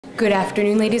Good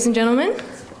afternoon, ladies and gentlemen.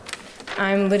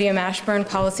 I'm Lydia Mashburn,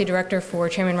 Policy Director for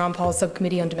Chairman Ron Paul's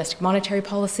Subcommittee on Domestic Monetary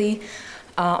Policy.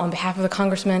 On behalf of the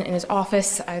Congressman and his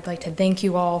office, I'd like to thank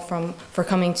you all for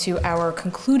coming to our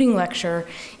concluding lecture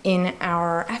in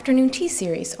our afternoon tea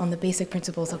series on the basic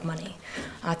principles of money.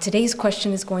 Today's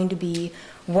question is going to be,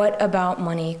 what about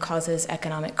money causes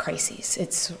economic crises?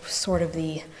 It's sort of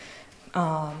the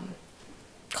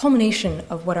culmination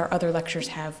of what our other lectures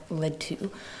have led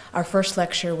to. Our first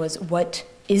lecture was, what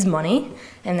is money?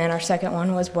 And then our second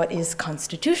one was, what is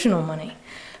constitutional money?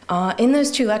 In those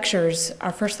two lectures,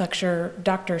 our first lecture,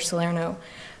 Dr. Salerno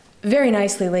very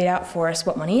nicely laid out for us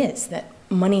what money is, that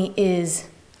money is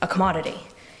a commodity.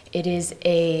 It is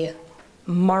a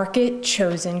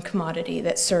market-chosen commodity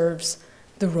that serves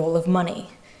the role of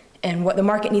money. And what the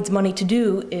market needs money to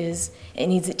do is it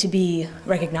needs it to be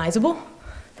recognizable.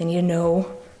 They need to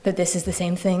know that this is the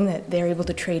same thing, that they're able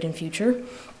to trade in future.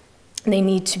 They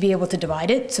need to be able to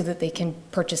divide it so that they can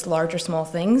purchase large or small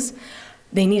things.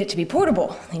 They need it to be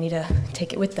portable. They need to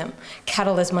take it with them.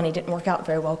 Cattle as money didn't work out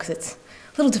very well because it's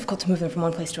a little difficult to move them from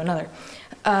one place to another.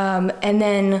 And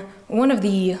then one of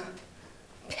the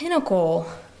pinnacle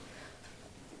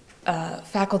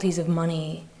faculties of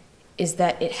money is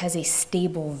that it has a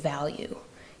stable value.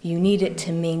 You need it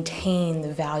to maintain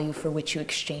the value for which you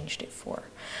exchanged it for.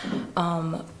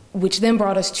 Which then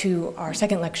brought us to our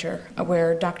second lecture,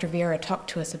 where Dr. Vieira talked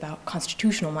to us about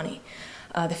constitutional money.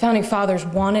 The Founding Fathers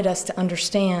wanted us to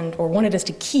understand, or wanted us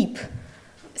to keep,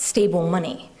 stable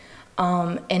money.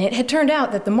 And it had turned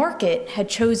out that the market had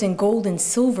chosen gold and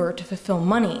silver to fulfill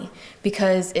money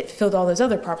because it filled all those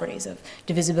other properties of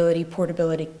divisibility,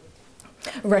 portability,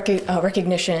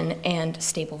 recognition, and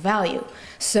stable value.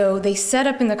 So they set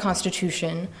up in the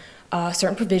Constitution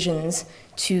certain provisions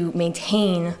to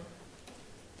maintain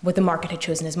what the market had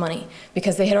chosen as money,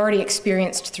 because they had already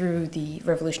experienced through the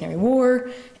Revolutionary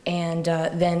War and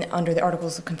then under the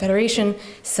Articles of Confederation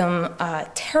some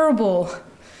terrible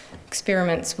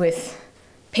experiments with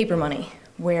paper money,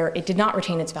 where it did not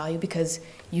retain its value because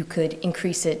you could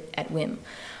increase it at whim.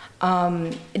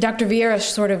 Dr. Vieira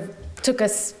sort of took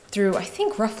us through, I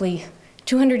think, roughly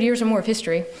 200 years or more of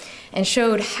history and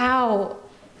showed how,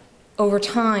 over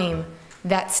time,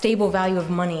 that stable value of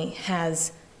money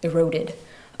has eroded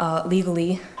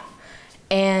legally,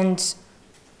 and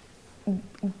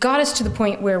got us to the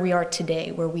point where we are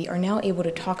today, where we are now able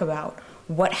to talk about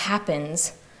what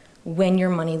happens when your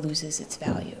money loses its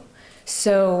value.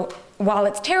 So while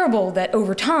it's terrible that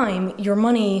over time your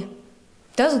money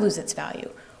does lose its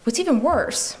value, what's even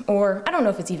worse, or I don't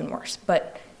know if it's even worse,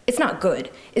 but it's not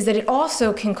good, is that it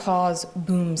also can cause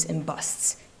booms and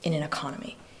busts in an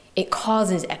economy. It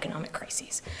causes economic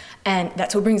crises. And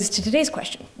that's what brings us to today's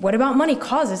question. What about money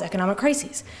causes economic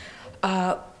crises?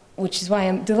 Which is why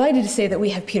I'm delighted to say that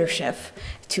we have Peter Schiff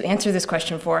to answer this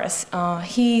question for us.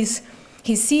 He's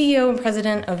CEO and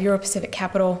president of Euro-Pacific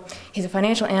Capital. He's a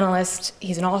financial analyst.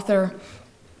 He's an author.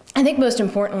 I think most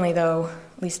importantly, though,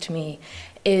 at least to me,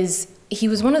 is he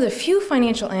was one of the few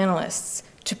financial analysts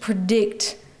to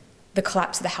predict the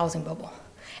collapse of the housing bubble.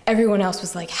 Everyone else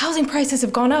was like, housing prices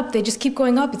have gone up. They just keep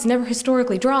going up. It's never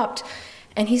historically dropped.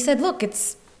 And he said, look,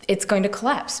 it's going to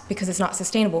collapse because it's not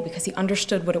sustainable, because he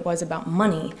understood what it was about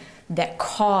money that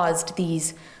caused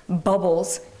these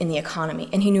bubbles in the economy,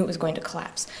 and he knew it was going to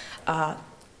collapse.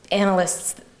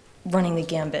 Analysts running the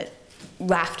gambit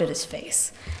laughed at his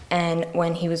face. And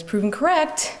when he was proven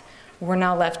correct, we're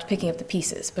now left picking up the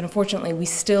pieces. But unfortunately, we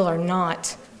still are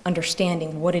not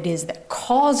understanding what it is that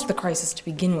caused the crisis to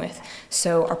begin with.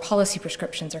 So our policy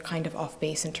prescriptions are kind of off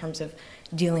base in terms of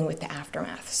dealing with the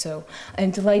aftermath. So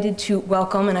I'm delighted to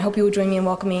welcome, and I hope you will join me in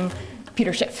welcoming,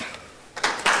 Peter Schiff.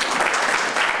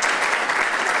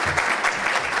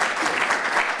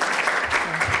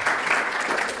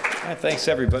 Thanks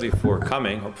everybody for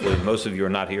coming. Hopefully most of you are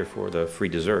not here for the free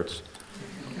desserts.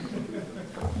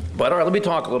 But all right, let me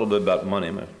talk a little bit about money.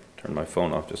 I'm going to turn my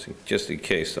phone off just in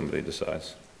case somebody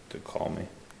decides to call me.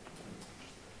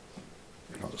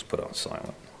 I'll just put it on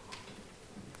silent.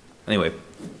 Anyway,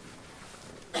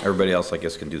 everybody else, I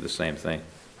guess, can do the same thing.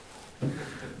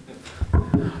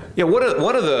 Yeah, one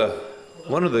of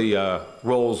the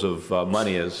roles of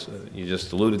money, as you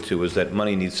just alluded to, is that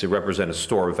money needs to represent a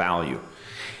store of value.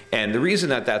 And the reason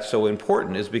that that's so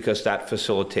important is because that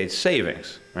facilitates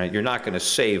savings, right? You're not going to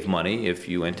save money if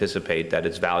you anticipate that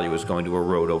its value is going to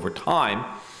erode over time.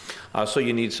 So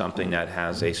you need something that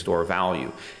has a store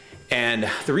value. And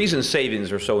the reason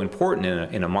savings are so important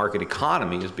in a market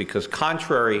economy is because,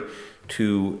 contrary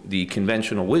to the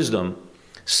conventional wisdom,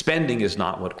 spending is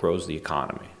not what grows the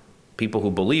economy. People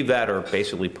who believe that are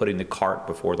basically putting the cart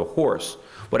before the horse.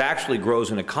 What actually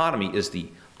grows an economy is the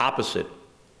opposite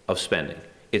of spending.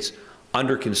 It's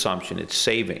underconsumption, it's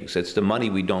savings, it's the money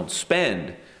we don't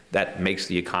spend that makes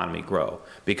the economy grow.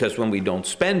 Because when we don't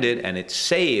spend it and it's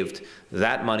saved,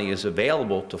 that money is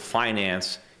available to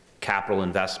finance capital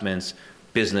investments,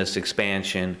 business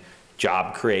expansion,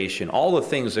 job creation. All the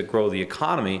things that grow the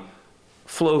economy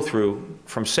flow through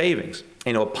from savings.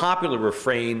 You know, a popular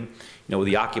refrain, you know, with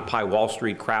the Occupy Wall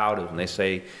Street crowd is when they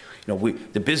say, you know,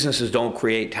 the businesses don't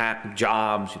create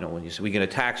jobs. You know, when you say we're going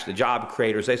to tax the job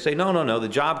creators, they say, no, no, no, the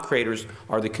job creators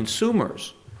are the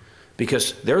consumers,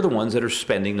 because they're the ones that are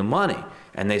spending the money.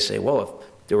 And they say, well,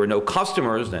 if there were no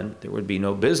customers, then there would be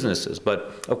no businesses.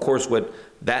 But of course, what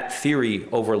that theory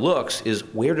overlooks is,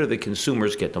 where do the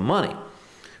consumers get the money?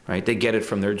 Right? They get it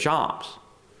from their jobs.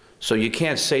 So you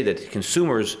can't say that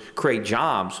consumers create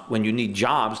jobs when you need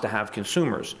jobs to have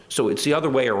consumers. So it's the other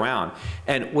way around.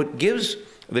 And what gives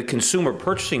the consumer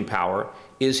purchasing power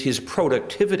is his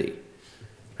productivity.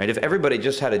 Right? If everybody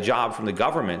just had a job from the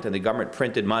government and the government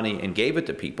printed money and gave it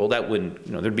to people, that wouldn't,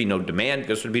 you know, there'd be no demand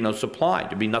because there'd be no supply.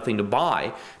 There'd be nothing to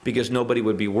buy because nobody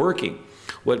would be working.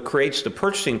 What creates the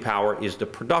purchasing power is the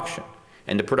production.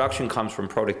 And the production comes from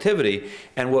productivity.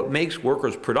 And what makes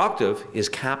workers productive is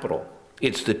capital.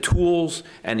 It's the tools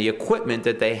and the equipment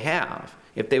that they have.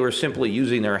 If they were simply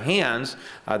using their hands,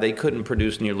 they couldn't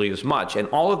produce nearly as much. And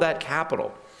all of that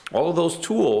capital, all of those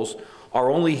tools are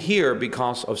only here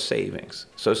because of savings.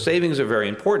 So savings are very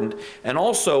important. And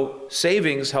also,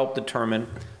 savings help determine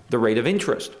the rate of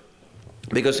interest,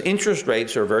 because interest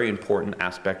rates are a very important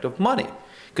aspect of money,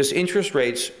 because interest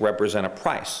rates represent a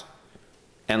price.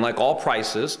 And like all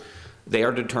prices, they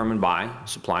are determined by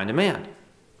supply and demand.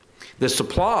 The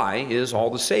supply is all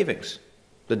the savings.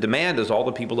 The demand is all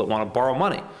the people that want to borrow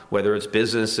money, whether it's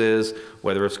businesses,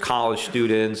 whether it's college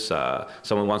students,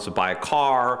 someone wants to buy a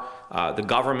car, the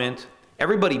government.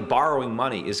 Everybody borrowing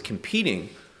money is competing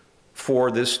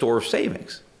for this store of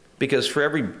savings, because for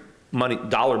every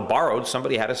dollar borrowed,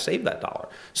 somebody had to save that dollar.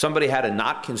 Somebody had to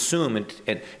not consume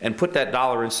and put that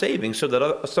dollar in savings so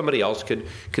that somebody else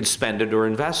could spend it or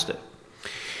invest it.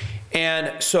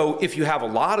 And so if you have a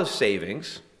lot of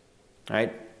savings,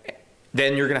 right,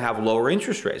 then you're going to have lower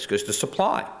interest rates because the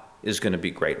supply is going to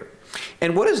be greater.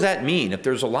 And what does that mean? If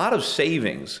there's a lot of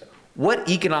savings, what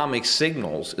economic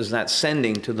signals is that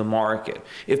sending to the market?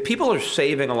 If people are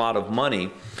saving a lot of money,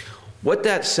 what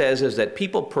that says is that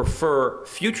people prefer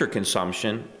future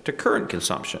consumption to current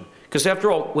consumption. Because after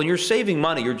all, when you're saving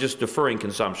money, you're just deferring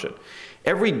consumption.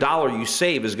 Every dollar you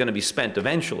save is going to be spent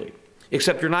eventually,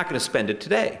 except you're not going to spend it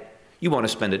today. You want to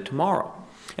spend it tomorrow.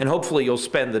 And hopefully you'll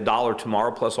spend the dollar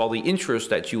tomorrow plus all the interest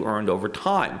that you earned over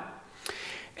time.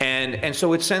 And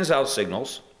so it sends out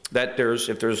signals that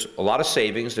if there's a lot of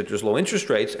savings, that there's low interest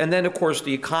rates, and then of course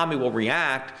the economy will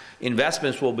react,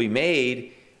 investments will be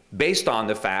made based on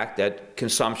the fact that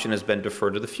consumption has been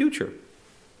deferred to the future.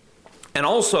 And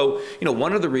also, you know,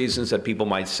 one of the reasons that people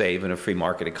might save in a free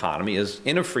market economy is,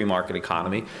 in a free market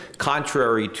economy,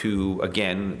 contrary to,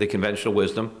 again, the conventional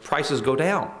wisdom, prices go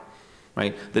down.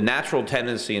 Right? The natural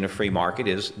tendency in a free market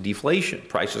is deflation.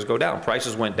 Prices go down.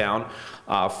 Prices went down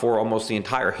for almost the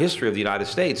entire history of the United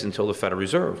States until the Federal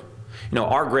Reserve. You know,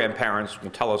 our grandparents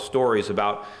will tell us stories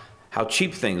about how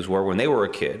cheap things were when they were a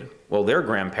kid. Well, their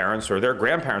grandparents or their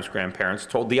grandparents' grandparents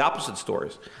told the opposite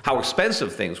stories, how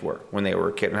expensive things were when they were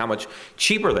a kid and how much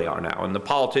cheaper they are now. And the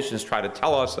politicians try to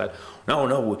tell us that,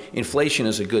 no, inflation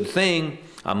is a good thing,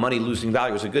 money losing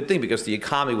value is a good thing, because the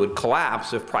economy would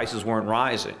collapse if prices weren't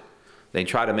rising. They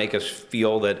try to make us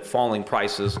feel that falling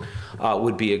prices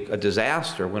would be a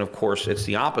disaster, when of course it's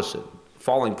the opposite.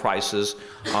 Falling prices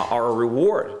are a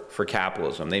reward for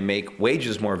capitalism. They make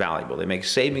wages more valuable. They make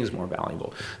savings more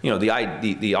valuable. You know,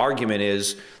 the argument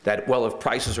is that, well, if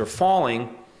prices are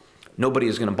falling, nobody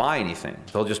is going to buy anything.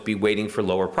 They'll just be waiting for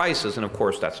lower prices, and of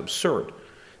course that's absurd.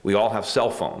 We all have cell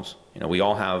phones. You know, we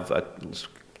all have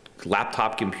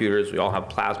laptop computers, we all have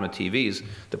plasma TVs.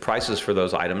 The prices for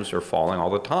those items are falling all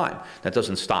the time. That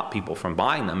doesn't stop people from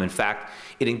buying them. In fact,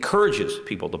 it encourages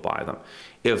people to buy them.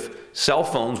 If cell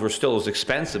phones were still as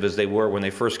expensive as they were when they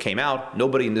first came out,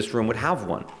 nobody in this room would have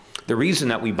one. The reason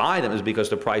that we buy them is because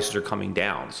the prices are coming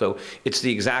down. So it's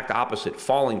the exact opposite.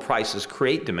 Falling prices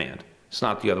create demand. It's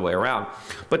not the other way around.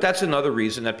 But that's another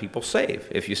reason that people save.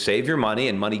 If you save your money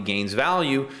and money gains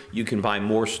value, you can buy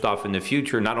more stuff in the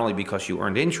future, not only because you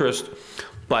earned interest,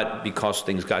 but because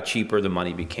things got cheaper, the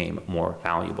money became more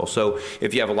valuable. So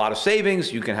if you have a lot of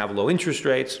savings, you can have low interest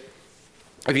rates.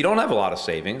 If you don't have a lot of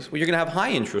savings, well, you're going to have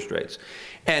high interest rates.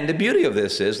 And the beauty of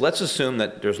this is, let's assume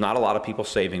that there's not a lot of people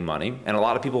saving money and a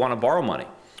lot of people want to borrow money.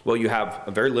 Well, you have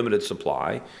a very limited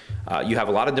supply. You have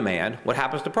a lot of demand. What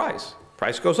happens to price?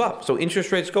 Price goes up. So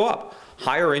interest rates go up.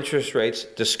 Higher interest rates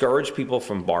discourage people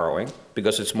from borrowing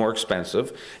because it's more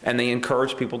expensive, and they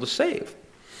encourage people to save.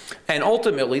 And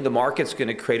ultimately, the market's going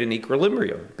to create an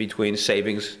equilibrium between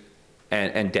savings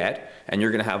and debt, and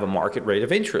you're going to have a market rate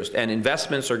of interest. And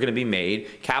investments are going to be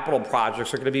made, capital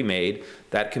projects are going to be made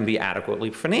that can be adequately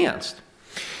financed.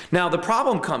 Now, the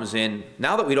problem comes in,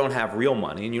 now that we don't have real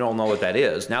money, and you don't know what that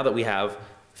is, now that we have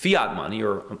fiat money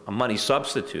or a money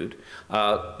substitute,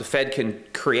 the Fed can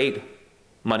create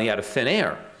money out of thin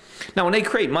air. Now, when they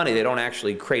create money, they don't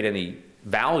actually create any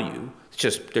value.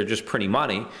 They're just printing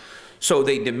money. So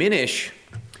they diminish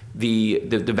the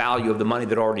value of the money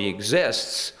that already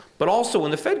exists. But also,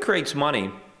 when the Fed creates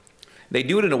money, they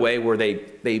do it in a way where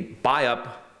they buy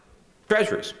up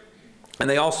treasuries. And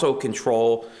they also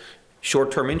control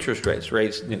short-term interest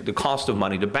rates, the cost of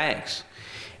money to banks.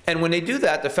 And when they do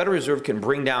that, the Federal Reserve can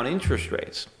bring down interest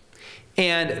rates.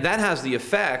 And that has the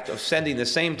effect of sending the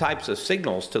same types of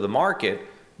signals to the market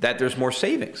that there's more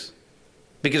savings,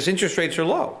 because interest rates are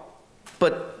low.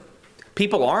 But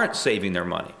people aren't saving their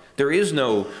money. There is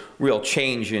no real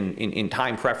change in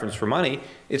time preference for money.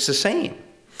 It's the same.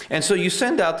 And so you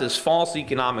send out this false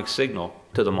economic signal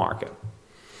to the market.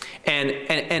 And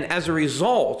as a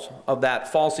result of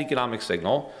that false economic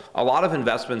signal, a lot of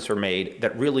investments are made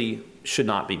that really should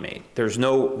not be made. There's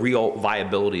no real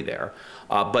viability there.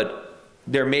 But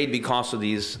they're made because of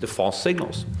the false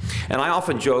signals. And I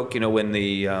often joke, when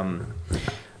the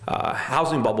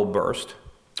housing bubble burst,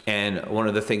 and one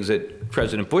of the things that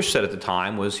President Bush said at the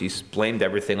time was he blamed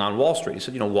everything on Wall Street. He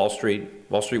said, Wall Street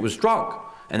was drunk,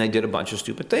 and they did a bunch of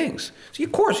stupid things. So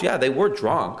of course, yeah, they were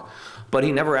drunk, but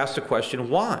he never asked the question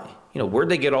why. Where'd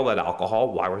they get all that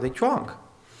alcohol? Why were they drunk?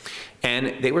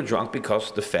 And they were drunk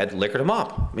because the Fed liquored them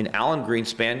up. I mean, Alan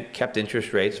Greenspan kept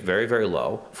interest rates very, very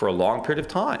low for a long period of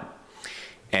time.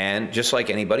 And just like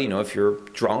anybody, if you're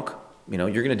drunk, you're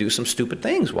going to do some stupid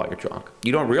things while you're drunk.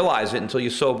 You don't realize it until you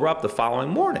sober up the following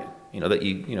morning,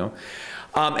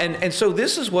 and so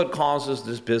this is what causes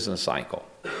this business cycle,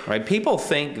 right? People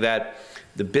think that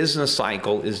the business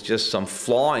cycle is just some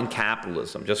flaw in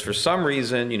capitalism. Just for some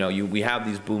reason, we have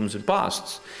these booms and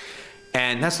busts.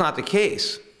 And that's not the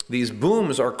case. These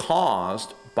booms are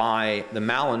caused by the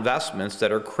malinvestments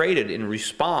that are created in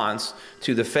response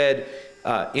to the Fed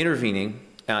intervening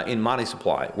in money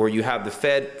supply, where you have the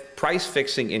Fed price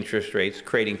fixing interest rates,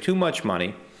 creating too much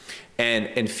money,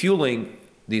 and fueling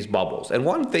these bubbles. And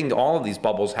one thing all of these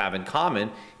bubbles have in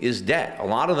common is debt. A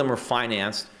lot of them are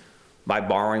financed by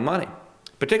borrowing money,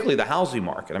 particularly the housing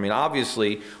market. I mean,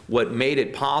 obviously, what made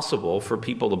it possible for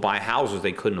people to buy houses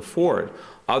they couldn't afford,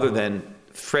 other than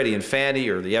Freddie and Fannie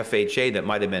or the FHA that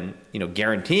might have been,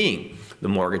 guaranteeing the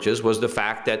mortgages, was the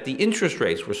fact that the interest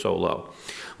rates were so low.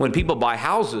 When people buy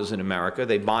houses in America,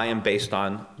 they buy them based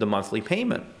on the monthly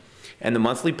payment. And the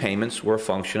monthly payments were a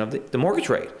function of the mortgage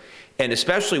rate. And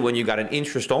especially when you got an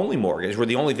interest-only mortgage, where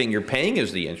the only thing you're paying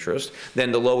is the interest,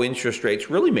 then the low interest rates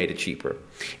really made it cheaper.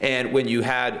 And when you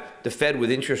had the Fed with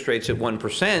interest rates at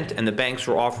 1% and the banks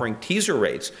were offering teaser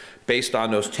rates based on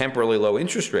those temporarily low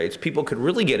interest rates, people could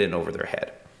really get in over their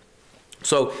head.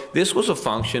 So this was a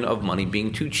function of money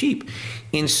being too cheap.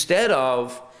 Instead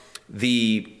of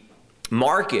the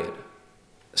market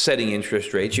setting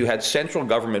interest rates, you had central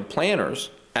government planners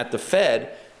at the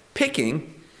Fed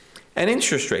picking an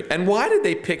interest rate. And why did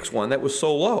they pick one that was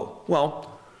so low?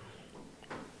 Well,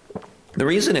 the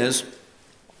reason is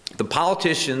the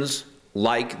politicians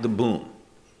like the boom,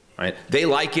 right? They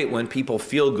like it when people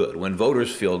feel good, when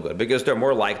voters feel good, because they're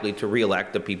more likely to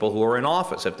reelect the people who are in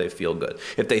office if they feel good.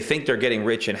 If they think they're getting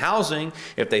rich in housing,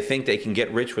 if they think they can get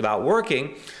rich without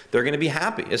working, they're going to be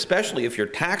happy, especially if you're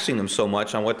taxing them so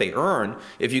much on what they earn.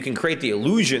 If you can create the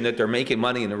illusion that they're making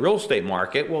money in the real estate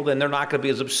market, well, then they're not going to be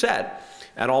as upset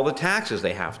at all the taxes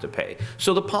they have to pay.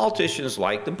 So the politicians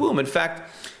like the boom. In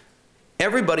fact,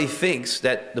 everybody thinks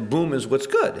that the boom is what's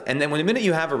good. And then when the minute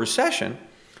you have a recession,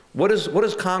 what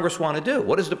does Congress want to do?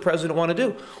 What does the president want to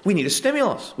do? We need a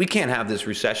stimulus. We can't have this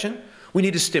recession. We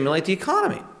need to stimulate the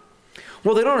economy.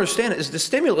 Well, they don't understand it. The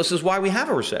stimulus is why we have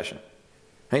a recession.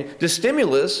 Right? The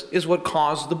stimulus is what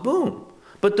caused the boom.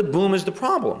 But the boom is the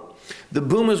problem. The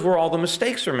boom is where all the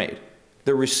mistakes are made.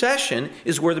 The recession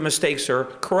is where the mistakes are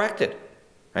corrected.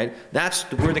 Right? That's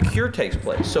where the cure takes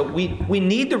place. So we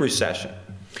need the recession.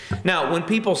 Now, when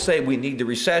people say we need the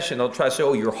recession, they'll try to say,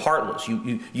 oh, you're heartless.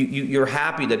 You're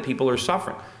happy that people are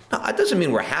suffering. No, that doesn't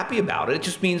mean we're happy about it. It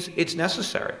just means it's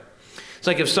necessary. It's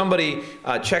like if somebody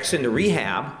checks into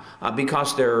rehab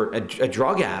because they're a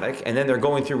drug addict and then they're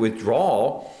going through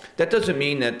withdrawal, that doesn't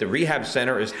mean that the rehab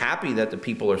center is happy that the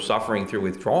people are suffering through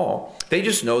withdrawal. They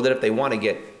just know that if they want to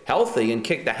get healthy and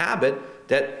kick the habit,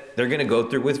 that they're going to go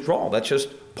through withdrawal. That's just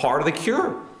part of the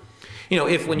cure. You know,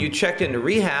 if when you checked into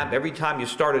rehab, every time you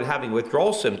started having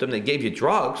withdrawal symptoms, they gave you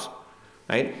drugs,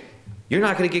 right? You're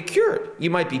not going to get cured.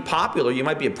 You might be popular. You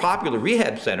might be a popular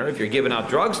rehab center if you're giving out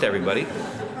drugs to everybody,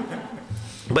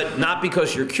 but not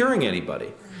because you're curing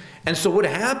anybody. And so what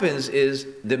happens is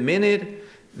the minute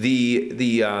the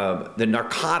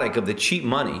narcotic of the cheap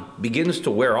money begins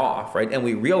to wear off, right, and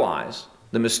we realize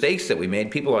the mistakes that we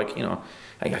made, people are like, you know,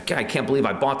 I can't believe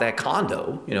I bought that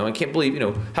condo. You know, I can't believe, you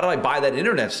know, how did I buy that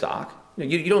internet stock?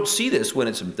 You don't see this when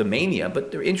it's the mania,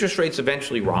 but the interest rates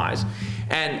eventually rise,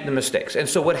 and the mistakes. And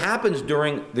so what happens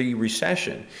during the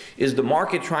recession is the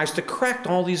market tries to correct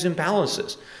all these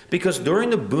imbalances, because during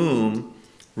the boom,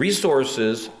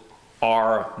 resources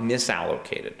are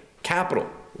misallocated. Capital,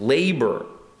 labor,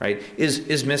 right, is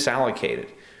misallocated.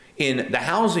 In the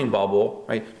housing bubble,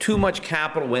 right, too much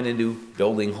capital went into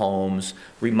building homes,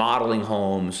 remodeling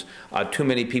homes. Too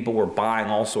many people were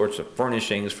buying all sorts of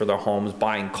furnishings for their homes,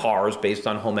 buying cars based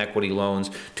on home equity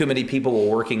loans. Too many people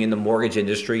were working in the mortgage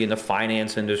industry, in the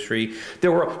finance industry.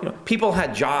 There were, you know, people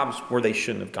had jobs where they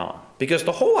shouldn't have gone. Because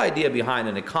the whole idea behind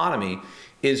an economy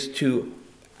is to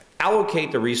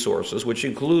allocate the resources, which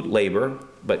include labor,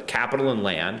 but capital and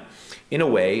land, in a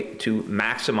way to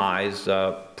maximize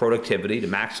productivity, to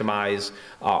maximize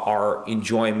our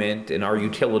enjoyment and our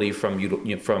utility from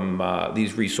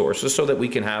these resources, so that we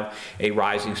can have a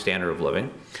rising standard of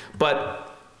living.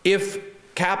 But if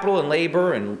capital and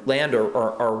labor and land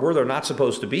are where they're not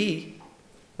supposed to be,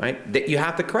 right, you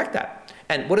have to correct that.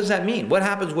 And what does that mean? What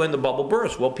happens when the bubble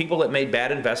bursts? Well, people that made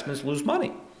bad investments lose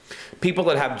money. People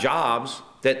that have jobs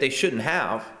that they shouldn't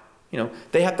have, you know,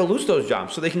 they have to lose those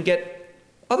jobs so they can get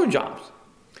other jobs.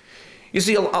 You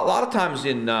see, a lot of times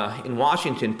in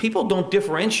Washington, people don't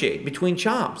differentiate between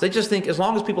jobs. They just think as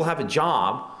long as people have a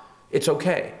job, it's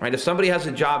okay, right? If somebody has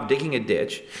a job digging a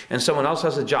ditch and someone else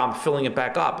has a job filling it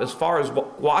back up, as far as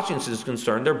Washington is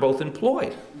concerned, they're both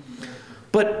employed.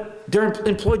 But they're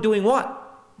employed doing what?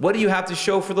 What do you have to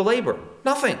show for the labor?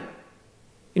 Nothing.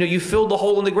 You know, you filled the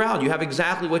hole in the ground. You have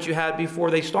exactly what you had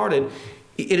before they started.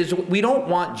 We don't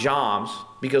want jobs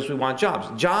because we want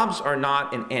jobs. Jobs are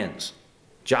not an ends.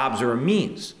 Jobs are a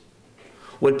means.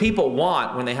 What people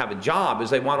want when they have a job is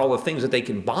they want all the things that they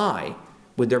can buy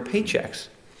with their paychecks.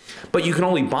 But you can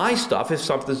only buy stuff if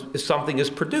something is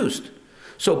produced.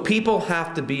 So people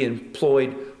have to be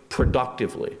employed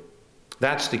productively.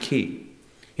 That's the key.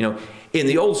 You know, in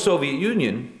the old Soviet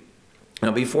Union, you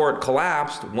know, before it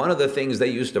collapsed, one of the things they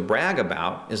used to brag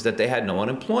about is that they had no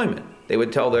unemployment. They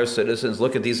would tell their citizens,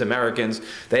 look at these Americans,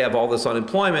 they have all this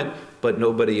unemployment, but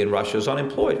nobody in Russia is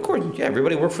unemployed. Of course, yeah,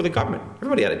 everybody worked for the government.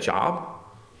 Everybody had a job.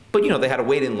 But, you know, they had to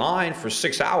wait in line for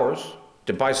 6 hours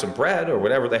to buy some bread or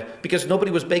whatever, because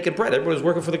nobody was baking bread. Everybody was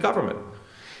working for the government.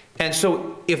 And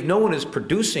so if no one is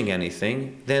producing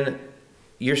anything, then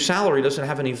your salary doesn't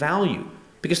have any value,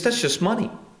 because that's just money.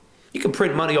 You can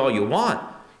print money all you want.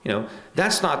 You know,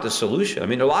 that's not the solution. I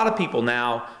mean, a lot of people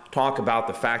now talk about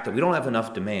the fact that we don't have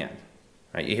enough demand.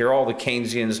 Right? You hear all the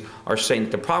Keynesians are saying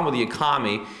that the problem with the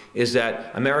economy is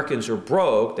that Americans are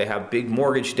broke, they have big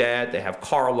mortgage debt, they have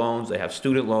car loans, they have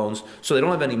student loans, so they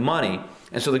don't have any money,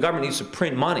 and so the government needs to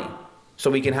print money so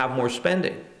we can have more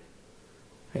spending.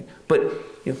 Right? But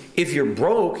you know, if you're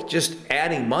broke, just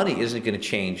adding money isn't going to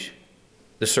change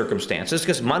the circumstances,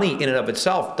 because money in and of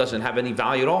itself doesn't have any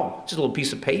value at all. It's just a little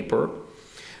piece of paper.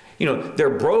 You know, they're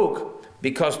broke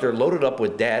because they're loaded up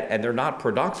with debt and they're not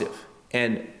productive.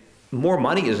 And more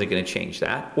money isn't going to change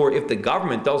that. Or if the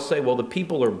government, they'll say, well, the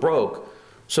people are broke,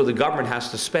 so the government has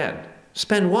to spend.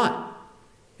 Spend what?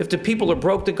 If the people are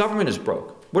broke, the government is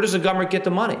broke. Where does the government get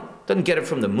the money? It doesn't get it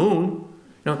from the moon.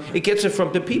 You know, it gets it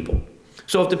from the people.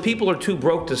 So if the people are too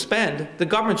broke to spend, the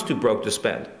government's too broke to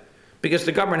spend, because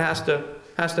the government has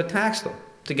to tax them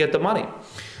to get the money.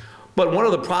 But one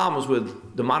of the problems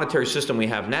with the monetary system we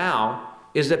have now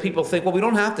is that people think, well, we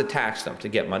don't have to tax them to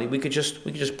get money. We could just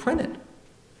print it.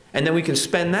 And then we can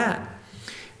spend that.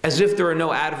 As if there are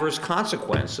no adverse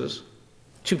consequences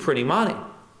to printing money.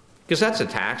 Because that's a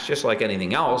tax just like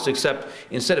anything else, except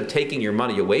instead of taking your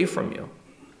money away from you,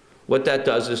 what that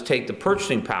does is take the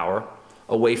purchasing power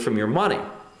away from your money.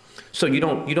 So you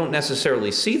don't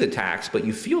necessarily see the tax, but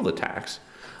you feel the tax.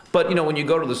 But you know, when you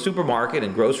go to the supermarket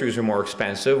and groceries are more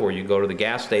expensive, or you go to the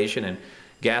gas station and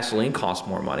gasoline costs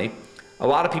more money, a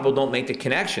lot of people don't make the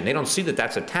connection. They don't see that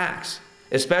that's a tax.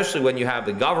 especially when you have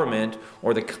the government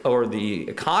or the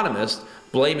economists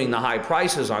blaming the high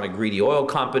prices on a greedy oil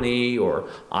company or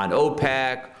on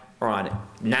OPEC or on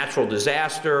natural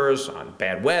disasters, on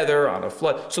bad weather, on a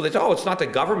flood. So they say, oh, it's not the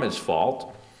government's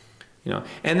fault. You know,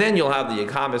 and then you'll have the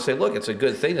economists say, look, it's a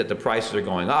good thing that the prices are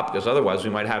going up because otherwise we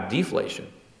might have deflation.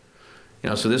 You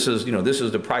know, so this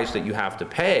is the price that you have to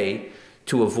pay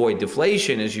to avoid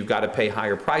deflation, is you've got to pay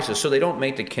higher prices. So they don't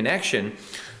make the connection,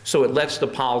 so it lets the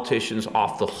politicians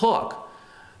off the hook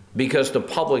because the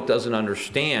public doesn't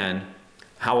understand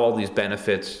how all these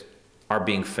benefits are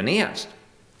being financed.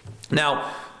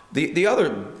 Now, the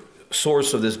other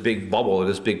source of this big bubble, or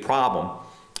this big problem,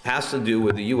 has to do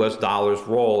with the US dollar's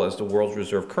role as the world's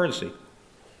reserve currency.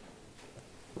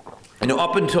 You know,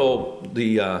 up until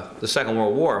the Second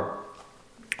World War,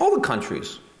 all the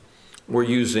countries were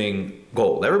using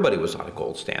gold. Everybody was on a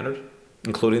gold standard,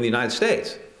 including the United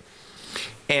States.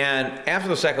 And after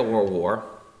the Second World War,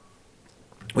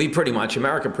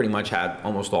 America pretty much had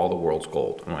almost all the world's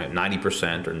gold.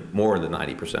 90% or more than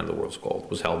 90% of the world's gold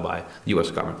was held by the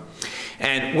US government.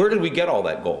 And where did we get all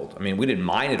that gold? I mean, we didn't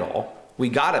mine it all. We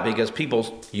got it because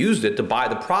people used it to buy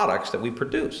the products that we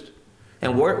produced.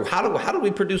 And how did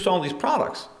we produce all these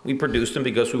products? We produced them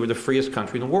because we were the freest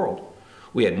country in the world.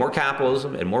 We had more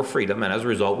capitalism and more freedom, and as a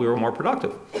result, we were more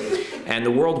productive. And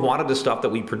the world wanted the stuff that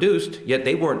we produced, yet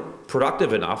they weren't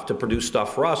productive enough to produce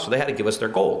stuff for us, so they had to give us their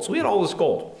gold. So we had all this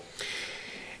gold.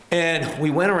 And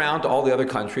we went around to all the other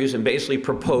countries and basically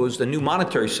proposed a new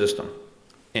monetary system.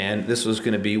 And this was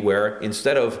going to be where,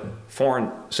 instead of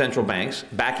foreign central banks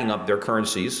backing up their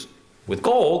currencies with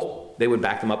gold, they would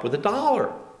back them up with a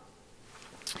dollar.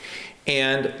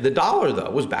 And the dollar,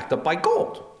 though, was backed up by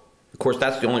gold. Of course,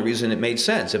 that's the only reason it made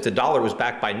sense. If the dollar was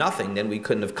backed by nothing, then we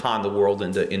couldn't have conned the world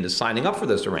into signing up for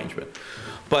this arrangement.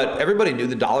 But everybody knew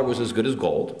the dollar was as good as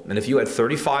gold. And if you had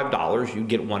 $35, you'd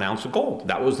get 1 ounce of gold.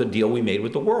 That was the deal we made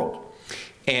with the world.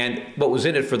 And what was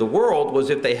in it for the world was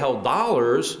if they held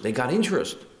dollars, they got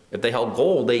interest. If they held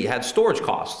gold, they had storage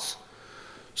costs.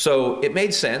 So it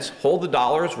made sense. Hold the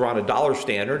dollars. We're on a dollar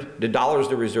standard. The dollar is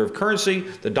the reserve currency.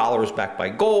 The dollar is backed by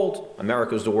gold.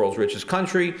 America is the world's richest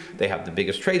country. They have the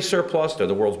biggest trade surplus. They're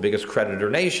the world's biggest creditor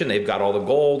nation. They've got all the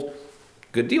gold.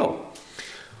 Good deal.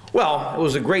 Well, it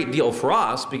was a great deal for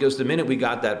us because the minute we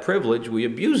got that privilege, we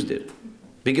abused it.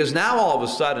 Because now all of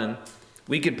a sudden,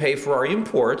 we could pay for our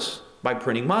imports by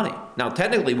printing money. Now,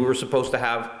 technically, we were supposed to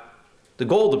have the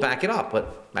gold to back it up,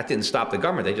 but that didn't stop the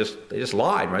government. They just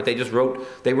lied, right?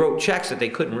 They wrote checks that they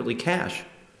couldn't really cash,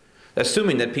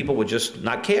 assuming that people would just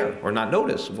not care or not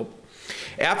notice. Well,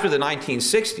 after the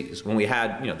 1960s, when we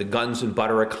had the guns and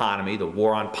butter economy, the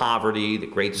war on poverty, the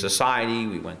Great Society,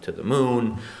 we went to the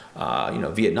moon,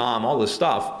 Vietnam, all this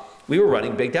stuff, we were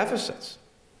running big deficits.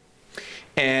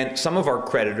 And some of our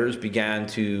creditors began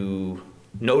to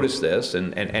notice this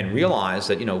and realize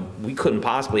that we couldn't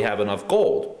possibly have enough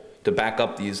gold to back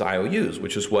up these IOUs,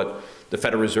 which is what the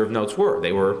Federal Reserve notes were.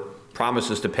 They were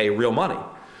promises to pay real money.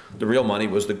 The real money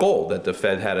was the gold that the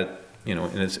Fed had in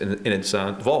its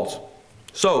vaults.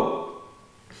 So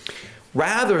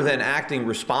rather than acting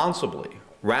responsibly,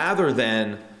 rather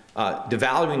than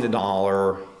devaluing the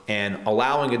dollar and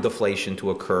allowing a deflation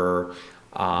to occur,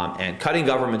 and cutting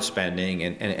government spending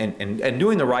and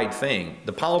doing the right thing,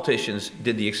 the politicians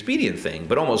did the expedient thing,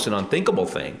 but almost an unthinkable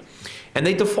thing, and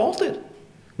they defaulted.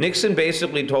 Nixon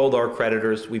basically told our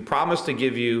creditors, we promised to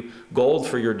give you gold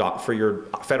for your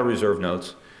Federal Reserve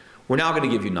notes. We're now going to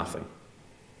give you nothing.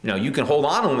 You can hold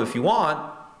on to them if you want,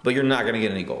 but you're not going to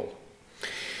get any gold.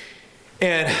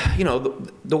 And,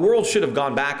 the world should have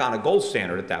gone back on a gold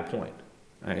standard at that point,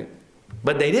 right?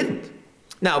 But they didn't.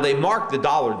 Now, they marked the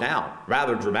dollar down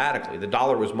rather dramatically. The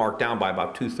dollar was marked down by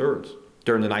about 2/3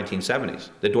 during the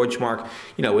 1970s. The Deutschmark,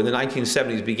 when the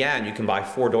 1970s began, you can buy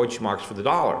 4 Deutschmarks for the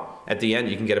dollar. At the end,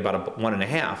 you can get about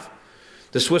 1.5.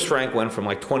 The Swiss franc went from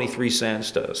like 23 cents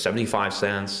to 75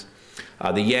 cents.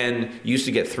 The yen used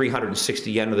to get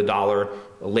 360 yen to the dollar.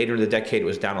 Later in the decade, it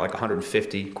was down to like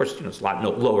 150. Of course, it's a lot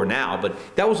lower now, but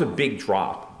that was a big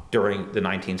drop during the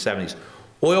 1970s.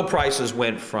 Oil prices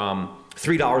went from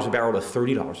 $3 a barrel to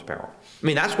 $30 a barrel. I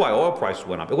mean, that's why oil prices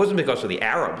went up. It wasn't because of the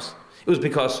Arabs. It was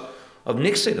because of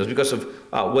Nixon. It was because of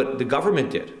what the government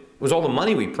did. It was all the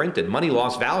money we printed. Money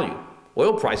lost value.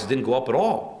 Oil prices didn't go up at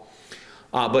all.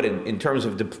 But in terms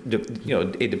of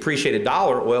a depreciated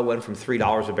dollar, oil went from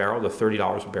 $3 a barrel to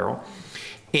 $30 a barrel.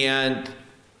 And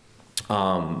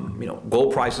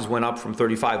gold prices went up from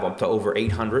 35 up to over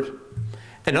 800.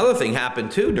 Another thing happened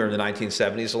too during the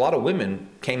 1970s. A lot of women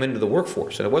came into the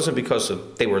workforce, and it wasn't because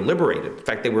they were liberated. In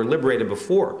fact, they were liberated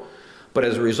before. But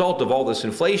as a result of all this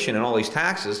inflation and all these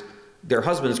taxes, their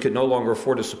husbands could no longer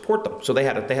afford to support them, so they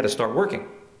had to start working.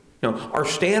 Our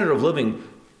standard of living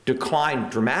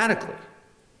declined dramatically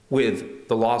with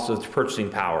the loss of the purchasing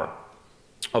power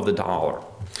of the dollar.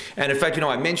 And in fact,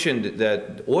 I mentioned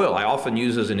that oil I often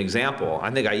use as an example. I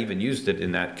think I even used it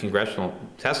in that congressional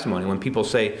testimony when people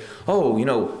say,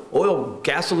 oh,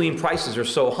 gasoline prices are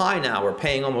so high now, we're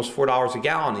paying almost $4 a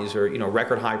gallon, these are,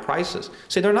 record high prices.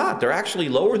 Say they're not, they're actually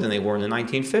lower than they were in the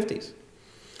 1950s.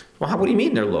 Well, what do you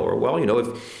mean they're lower? Well,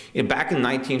 if back in the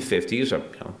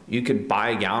 1950s, you could buy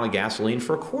a gallon of gasoline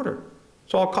for a quarter.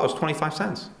 That's all it cost, 25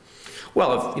 cents.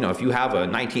 Well, if you have a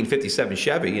 1957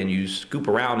 Chevy and you scoop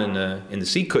around in the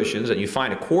seat cushions and you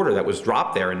find a quarter that was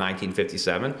dropped there in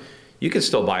 1957, you can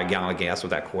still buy a gallon of gas with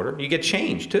that quarter. You get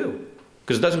change too,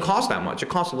 because it doesn't cost that much. It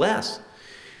costs less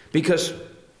because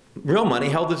real money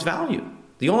held its value.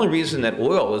 The only reason that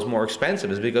oil is more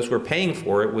expensive is because we're paying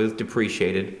for it with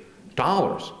depreciated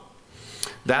dollars.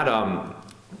 That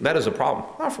is a problem.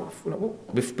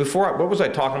 What was I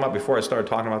talking about before I started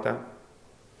talking about that?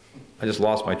 I just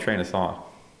lost my train of thought.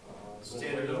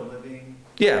 Standard of living.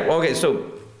 Yeah, well, okay,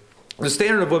 so the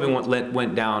standard of living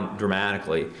went down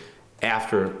dramatically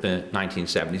after the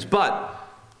 1970s. But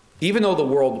even though the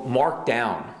world marked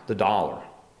down the dollar,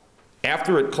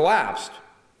 after it collapsed,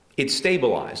 it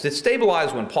stabilized. It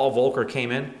stabilized when Paul Volcker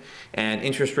came in and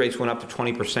interest rates went up to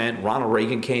 20%. Ronald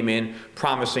Reagan came in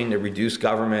promising to reduce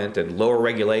government and lower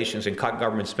regulations and cut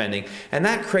government spending. And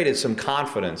that created some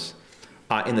confidence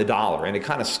in the dollar, and it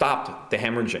kind of stopped the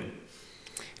hemorrhaging.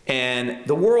 And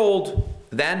the world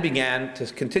then began to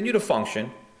continue to function.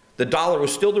 The dollar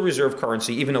was still the reserve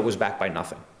currency, even though it was backed by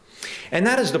nothing. And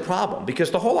that is the problem,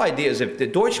 because the whole idea is if the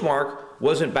Deutschmark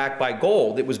wasn't backed by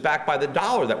gold, it was backed by the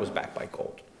dollar that was backed by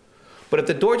gold. But if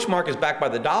the Deutschmark is backed by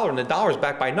the dollar and the dollar is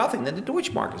backed by nothing, then the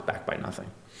Deutschmark is backed by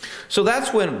nothing. So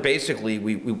that's when basically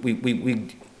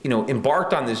we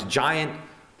embarked on this giant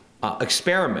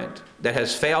experiment that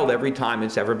has failed every time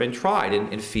it's ever been tried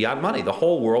in fiat money. The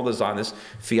whole world is on this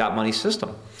fiat money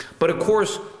system. But of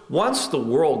course, once the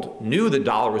world knew the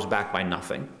dollar was backed by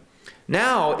nothing,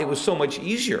 now it was so much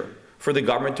easier for the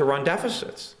government to run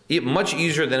deficits. Much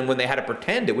easier than when they had to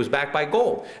pretend it was backed by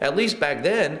gold. At least back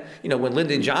then, when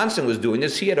Lyndon Johnson was doing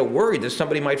this, he had to worry that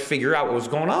somebody might figure out what was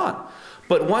going on.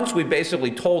 But once we basically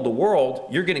told the world,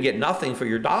 you're going to get nothing for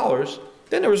your dollars,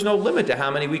 then there was no limit to how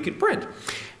many we could print.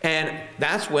 And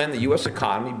that's when the U.S.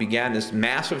 economy began this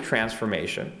massive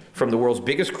transformation from the world's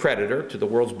biggest creditor to the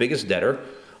world's biggest debtor,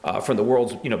 from the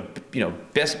world's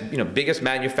biggest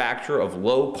manufacturer of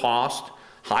low-cost,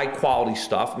 high-quality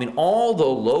stuff. I mean, all the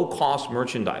low-cost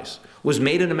merchandise was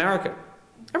made in America.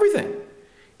 Everything,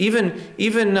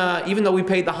 even though we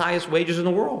paid the highest wages in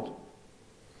the world.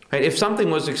 Right? If something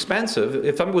was expensive,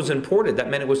 if something was imported, that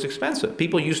meant it was expensive.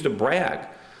 People used to brag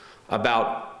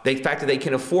about the fact that they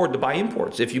can afford to buy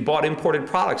imports. If you bought imported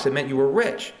products, it meant you were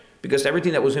rich, because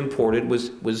everything that was imported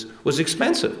was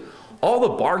expensive. All the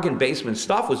bargain basement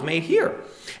stuff was made here.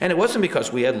 And it wasn't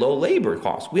because we had low labor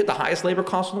costs. We had the highest labor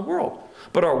costs in the world.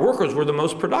 But our workers were the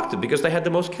most productive because they had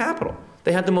the most capital.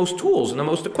 They had the most tools and the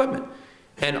most equipment.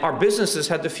 And our businesses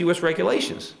had the fewest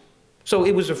regulations. So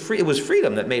it was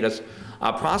freedom that made us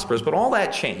prosperous. But all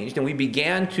that changed, and we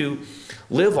began to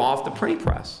live off the printing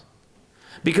press.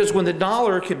 Because when the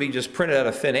dollar can be just printed out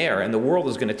of thin air and the world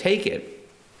is going to take it,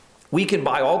 we can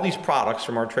buy all these products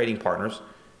from our trading partners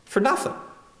for nothing.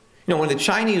 When the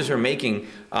Chinese are making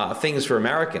things for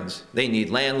Americans, they need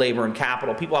land, labor, and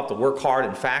capital. People have to work hard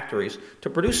in factories to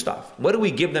produce stuff. What do we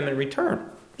give them in return?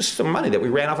 Just some money that we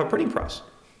ran off a printing press.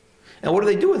 And what do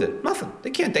they do with it? Nothing. They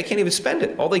can't even spend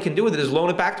it. All they can do with it is loan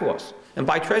it back to us and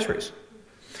buy treasuries.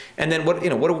 And then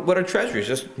what are treasuries?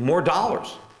 Just more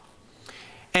dollars.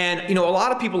 And a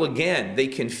lot of people, again, they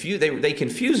confuse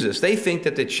this. They think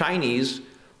that the Chinese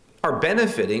are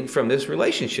benefiting from this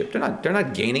relationship. They're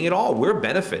not gaining at all. We're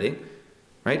benefiting,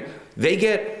 right? We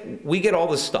get all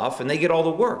the stuff and they get all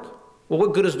the work. Well,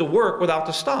 what good is the work without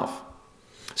the stuff?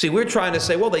 See, we're trying to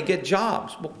say, well, they get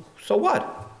jobs. Well, so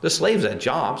what? The slaves had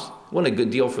jobs. It wasn't a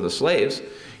good deal for the slaves.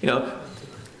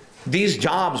 These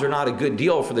jobs are not a good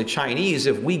deal for the Chinese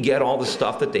if we get all the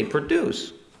stuff that they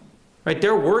produce. Right?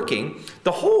 They're working.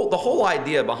 The whole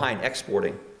idea behind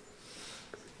exporting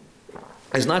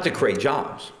is not to create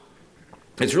jobs.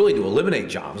 It's really to eliminate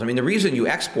jobs. I mean, the reason you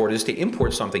export is to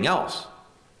import something else,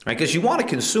 right? Because you want to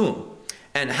consume.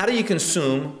 And how do you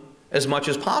consume as much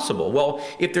as possible? Well,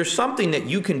 if there's something that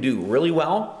you can do really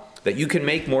well, that you can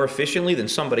make more efficiently than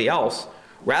somebody else,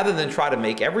 rather than try to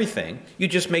make everything, you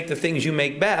just make the things you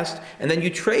make best, and then you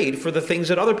trade for the things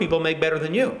that other people make better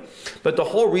than you. But the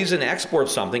whole reason to export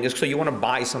something is so you want to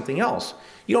buy something else.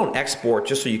 You don't export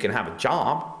just so you can have a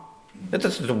job.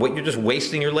 You're just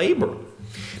wasting your labor.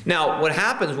 Now, what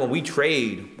happens when we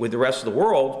trade with the rest of the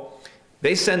world,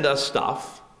 they send us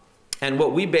stuff, and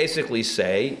what we basically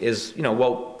say is,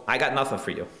 well, I got nothing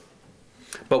for you.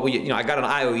 But I got an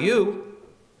IOU,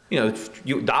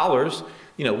 dollars,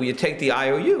 will you take the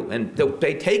IOU? And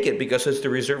they take it because it's the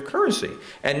reserve currency.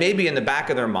 And maybe in the back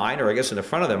of their mind, or I guess in the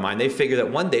front of their mind, they figure that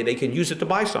one day they can use it to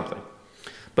buy something.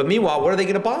 But meanwhile, what are they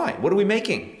going to buy? What are we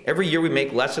making? Every year we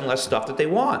make less and less stuff that they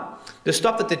want. The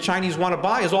stuff that the Chinese want to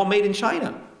buy is all made in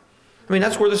China. I mean,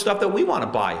 that's where the stuff that we want to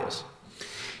buy is.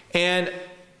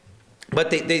 But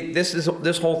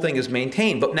this whole thing is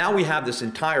maintained. But now we have this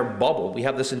entire bubble. We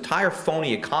have this entire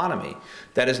phony economy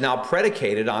that is now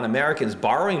predicated on Americans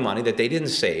borrowing money that they didn't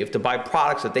save to buy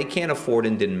products that they can't afford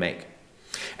and didn't make.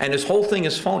 And this whole thing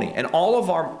is phony. And all of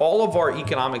our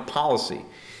economic policy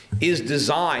is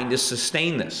designed to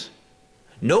sustain this.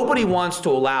 Nobody wants to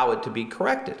allow it to be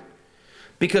corrected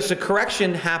because the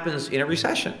correction happens in a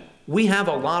recession. We have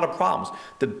a lot of problems.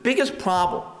 The biggest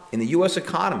problem in the U.S.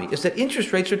 economy is that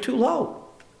interest rates are too low.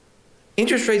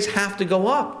 Interest rates have to go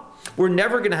up. We're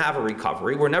never going to have a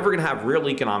recovery. We're never going to have real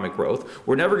economic growth.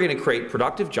 We're never going to create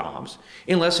productive jobs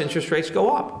unless interest rates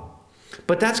go up.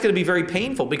 But that's going to be very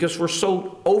painful because we're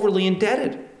so overly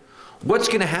indebted. What's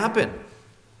going to happen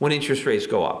when interest rates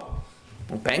go up?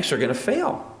 Well, banks are going to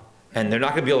fail. And they're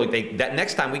not going to be able to, that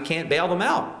next time we can't bail them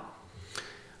out.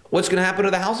 What's going to happen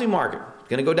to the housing market? It's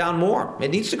going to go down more. It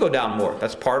needs to go down more.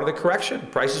 That's part of the correction.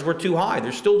 Prices were too high.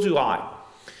 They're still too high.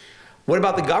 What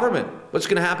about the government? What's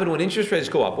going to happen when interest rates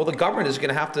go up? Well, the government is going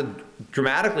to have to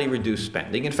dramatically reduce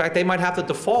spending. In fact, they might have to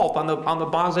default on the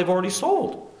bonds they've already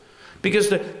sold. Because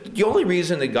the only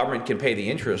reason the government can pay the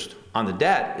interest on the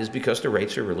debt is because the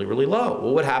rates are really, really low.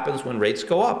 Well, what happens when rates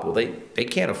go up? Well, they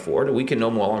can't afford it. We can no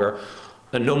more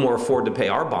afford to pay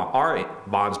our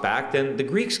bonds back than the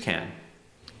Greeks can.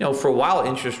 For a while,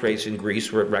 interest rates in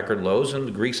Greece were at record lows, and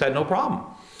the Greeks had no problem.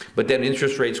 But then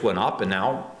interest rates went up, and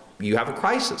now you have a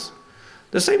crisis.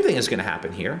 The same thing is going to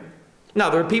happen here. Now,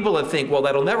 there are people that think, well,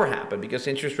 that'll never happen because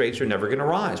interest rates are never going to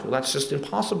rise. Well, that's just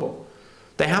impossible.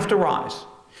 They have to rise.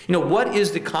 What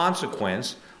is the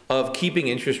consequence of keeping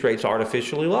interest rates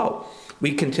artificially low?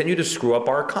 We continue to screw up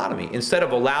our economy. Instead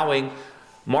of allowing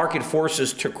market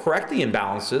forces to correct the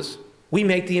imbalances, we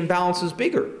make the imbalances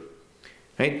bigger.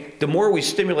 Right? The more we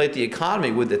stimulate the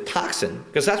economy with the toxin,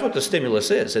 because that's what the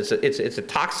stimulus is, it's a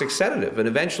toxic sedative, and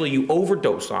eventually you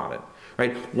overdose on it.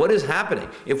 Right? What is happening?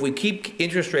 If we keep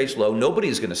interest rates low,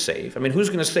 nobody's going to save. I mean, who's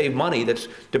going to save money that's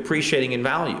depreciating in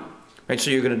value? Right?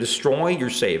 So you're going to destroy your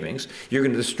savings. You're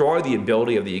going to destroy the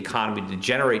ability of the economy to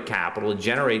generate capital, to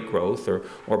generate growth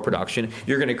or production.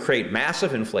 You're going to create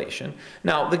massive inflation.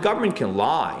 Now, the government can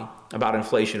lie about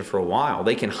inflation for a while.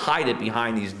 They can hide it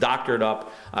behind these doctored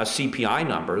up CPI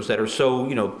numbers that are so,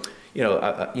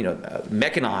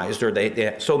 mechanized, or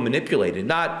they're so manipulated.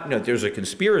 Not, there's a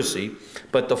conspiracy,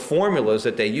 but the formulas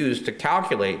that they use to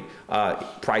calculate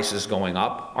prices going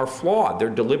up are flawed. They're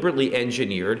deliberately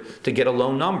engineered to get a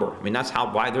low number. I mean, that's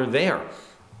why they're there.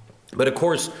 But of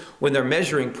course, when they're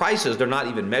measuring prices, they're not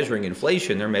even measuring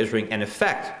inflation. They're measuring an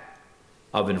effect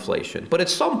of inflation. But at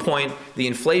some point, the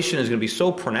inflation is going to be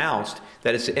so pronounced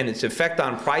that its effect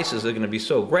on prices is going to be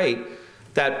so great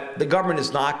that the government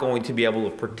is not going to be able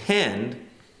to pretend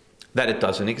that it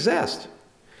doesn't exist.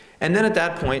 And then at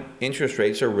that point, interest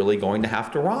rates are really going to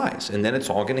have to rise, and then it's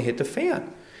all going to hit the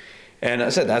fan. And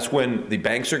as I said, that's when the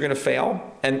banks are going to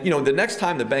fail. And the next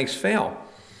time the banks fail,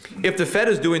 if the Fed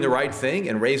is doing the right thing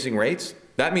and raising rates,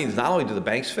 that means not only do the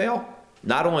banks fail,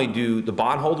 not only do the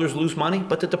bondholders lose money,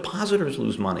 but the depositors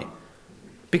lose money.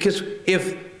 Because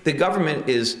if the government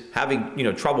is having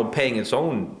trouble paying its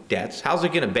own debts, how's it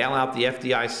going to bail out the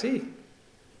FDIC?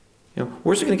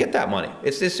 Where's it going to get that money?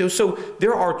 So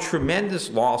there are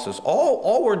tremendous losses.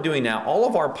 All we're doing now, all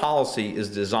of our policy is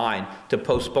designed to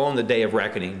postpone the day of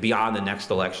reckoning beyond the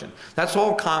next election. That's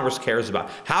all Congress cares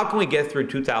about. How can we get through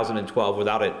 2012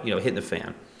 without it hitting the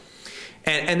fan?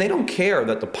 And they don't care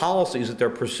that the policies that they're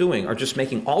pursuing are just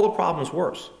making all the problems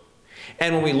worse.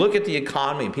 And when we look at the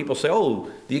economy and people say,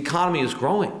 oh, the economy is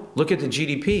growing, look at the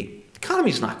GDP. The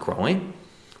economy's not growing.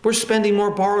 We're spending more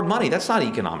borrowed money. That's not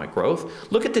economic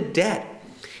growth. Look at the debt.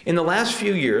 In the last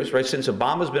few years, right, since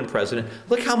Obama's been president,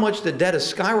 look how much the debt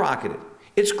has skyrocketed.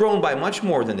 It's grown by much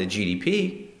more than the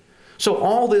GDP. So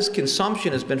all this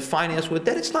consumption has been financed with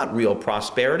debt. It's not real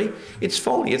prosperity. It's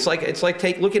phony. It's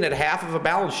like looking at half of a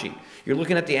balance sheet. You're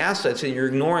looking at the assets and you're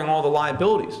ignoring all the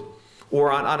liabilities. Or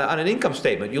on an income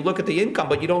statement, you look at the income,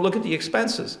 but you don't look at the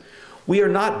expenses. We are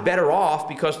not better off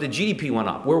because the GDP went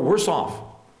up. We're worse off.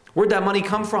 Where'd that money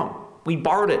come from? We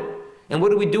borrowed it. And what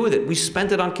did we do with it? We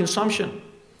spent it on consumption.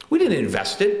 We didn't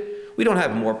invest it. We don't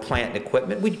have more plant and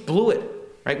equipment. We blew it,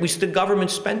 right? The government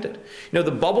spent it. You know,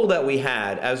 the bubble that we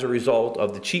had as a result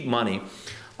of the cheap money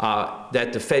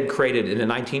that the Fed created in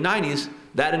the 1990s,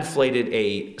 that inflated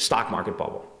a stock market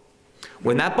bubble.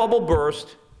 When that bubble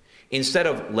burst, instead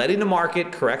of letting the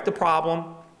market correct the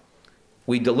problem,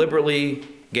 we deliberately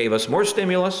gave us more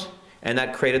stimulus, and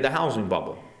that created the housing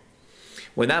bubble.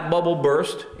 When that bubble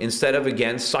burst, instead of,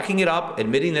 again, sucking it up,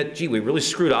 admitting that, gee, we really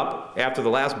screwed up after the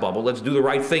last bubble, let's do the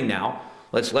right thing now,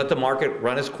 let's let the market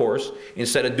run its course,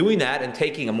 instead of doing that and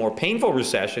taking a more painful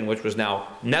recession, which was now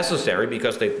necessary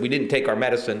because we didn't take our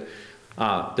medicine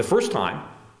the first time,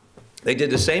 they did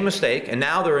the same mistake, and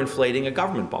now they're inflating a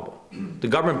government bubble. The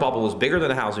government bubble is bigger than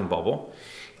the housing bubble.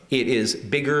 It is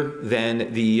bigger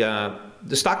than the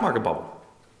stock market bubble,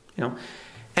 you know.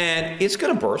 And it's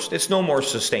going to burst. It's no more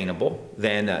sustainable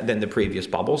than the previous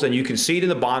bubbles. And you can see it in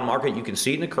the bond market. You can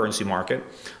see it in the currency market.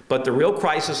 But the real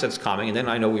crisis that's coming, and then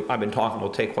I know I've been talking, we'll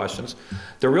take questions.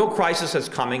 The real crisis that's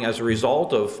coming as a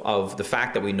result of the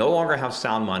fact that we no longer have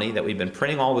sound money, that we've been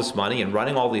printing all this money and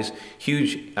running all these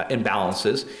huge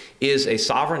imbalances, is a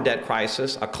sovereign debt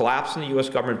crisis, a collapse in the U.S.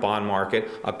 government bond market,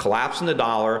 a collapse in the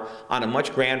dollar on a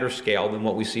much grander scale than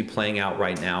what we see playing out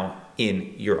right now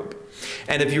in Europe.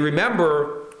 And if you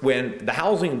remember, when the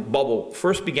housing bubble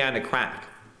first began to crack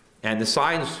and the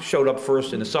signs showed up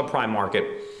first in the subprime market,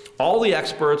 all the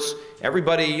experts,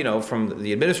 everybody, you know, from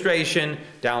the administration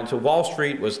down to Wall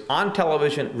Street was on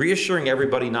television reassuring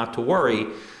everybody not to worry,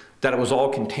 that it was all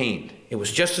contained. It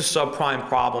was just a subprime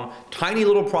problem, tiny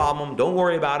little problem, don't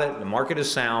worry about it, the market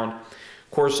is sound.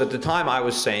 Of course, at the time I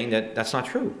was saying that that's not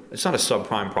true. It's not a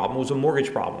subprime problem, it was a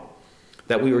mortgage problem.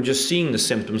 That we were just seeing the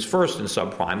symptoms first in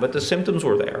subprime, but the symptoms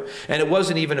were there. And it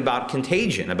wasn't even about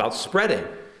contagion, about spreading.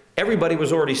 Everybody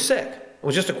was already sick. It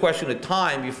was just a question of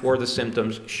time before the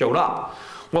symptoms showed up.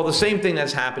 Well, the same thing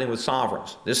that's happening with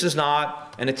sovereigns. This is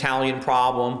not an Italian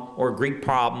problem or a Greek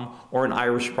problem or an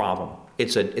Irish problem.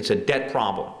 It's a debt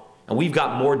problem. And we've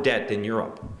got more debt than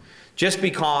Europe. Just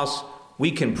because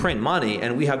we can print money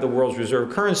and we have the world's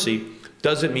reserve currency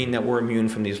doesn't mean that we're immune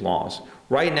from these laws.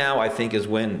 Right now, I think, is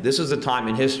when this is the time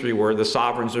in history where the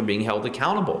sovereigns are being held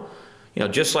accountable. You know,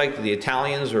 just like the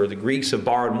Italians or the Greeks have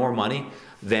borrowed more money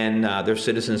than their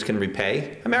citizens can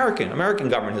repay, American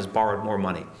government has borrowed more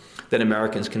money than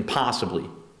Americans can possibly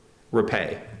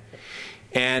repay.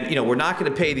 And, you know, we're not going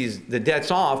to pay the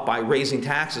debts off by raising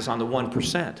taxes on the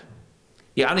 1%.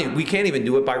 Yeah, I mean, we can't even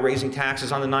do it by raising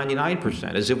taxes on the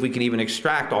 99%, as if we can even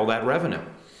extract all that revenue.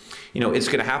 You know, it's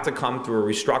going to have to come through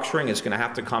a restructuring. It's going to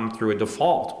have to come through a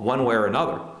default, one way or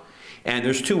another. And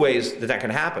there's two ways that can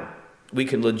happen. We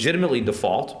can legitimately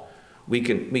default.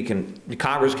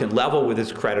 Congress can level with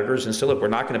its creditors and say, look, we're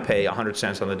not going to pay 100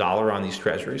 cents on the dollar on these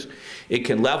treasuries. It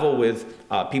can level with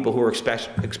people who are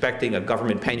expecting a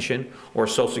government pension or a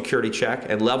Social Security check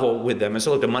and level with them and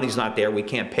say, look, the money's not there. We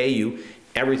can't pay you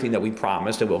everything that we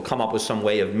promised, and we'll come up with some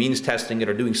way of means testing it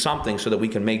or doing something so that we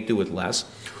can make do with less.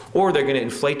 Or they're going to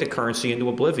inflate the currency into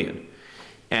oblivion.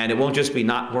 And it won't just be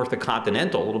not worth a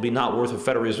continental, it'll be not worth a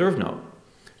Federal Reserve note.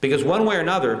 Because one way or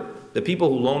another, the people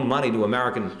who loan money to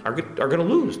Americans are going to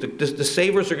lose. The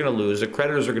savers are going to lose, the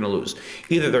creditors are going to lose.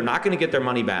 Either they're not going to get their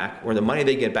money back, or the money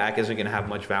they get back isn't going to have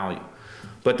much value.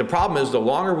 But the problem is, the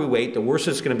longer we wait, the worse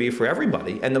it's going to be for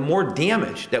everybody, and the more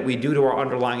damage that we do to our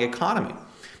underlying economy.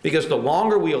 Because the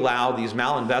longer we allow these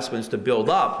malinvestments to build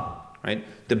up, right,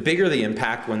 the bigger the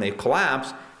impact when they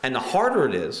collapse, and the harder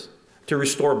it is to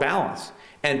restore balance.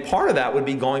 And part of that would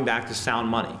be going back to sound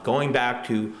money, going back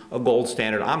to a gold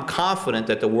standard. I'm confident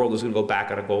that the world is going to go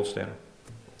back on a gold standard.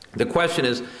 The question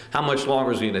is, how much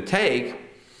longer is it going to take,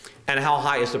 and how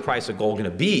high is the price of gold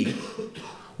going to be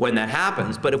when that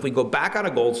happens? But if we go back on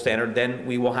a gold standard, then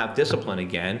we will have discipline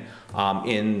again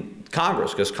in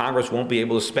Congress, because Congress won't be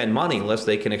able to spend money unless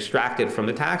they can extract it from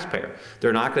the taxpayer.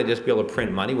 They're not going to just be able to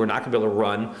print money. We're not going to be able to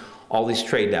run all these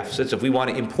trade deficits. If we want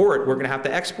to import, we're going to have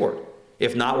to export.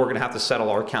 If not, we're going to have to settle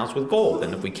our accounts with gold,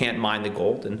 and if we can't mine the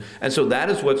gold. And so that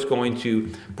is what's going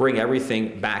to bring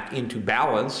everything back into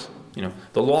balance. You know,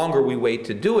 the longer we wait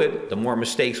to do it, the more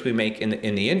mistakes we make in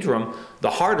the interim, the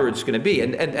harder it's going to be.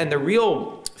 And the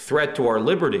real threat to our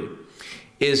liberty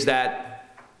is that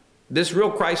this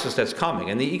real crisis that's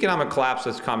coming, and the economic collapse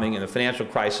that's coming, and the financial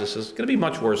crisis is going to be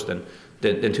much worse than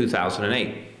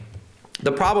 2008.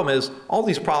 The problem is, all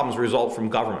these problems result from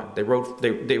government.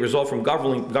 They result from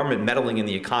government meddling in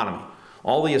the economy.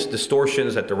 All these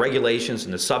distortions that the regulations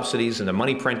and the subsidies and the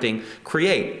money printing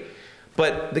create.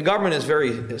 But the government is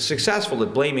very successful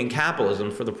at blaming capitalism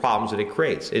for the problems that it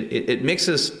creates. It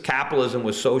mixes capitalism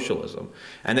with socialism,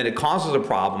 and then it causes a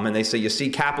problem, and they say, you see,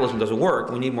 capitalism doesn't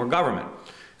work, we need more government.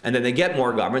 and then they get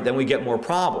more government, then we get more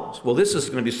problems. Well, this is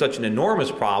going to be such an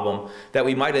enormous problem that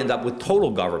we might end up with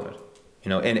total government,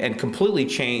 and completely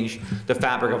change the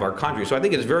fabric of our country. So I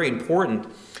think it's very important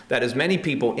that as many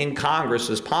people in Congress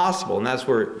as possible, and that's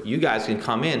where you guys can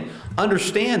come in,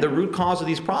 understand the root cause of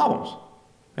these problems.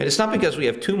 And it's not because we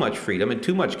have too much freedom and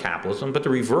too much capitalism, but the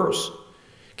reverse.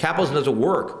 Capitalism doesn't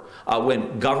work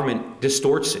when government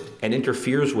distorts it and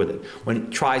interferes with it, when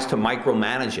it tries to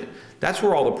micromanage it. That's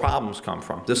where all the problems come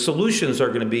from. The solutions are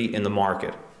going to be in the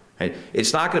market. Right?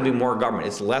 It's not going to be more government,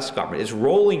 it's less government. It's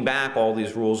rolling back all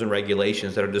these rules and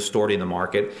regulations that are distorting the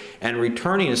market and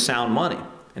returning to sound money.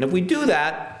 And if we do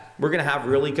that, we're going to have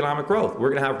real economic growth. We're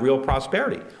going to have real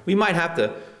prosperity. We might have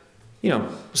to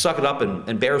suck it up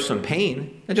and bear some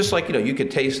pain. And just like, you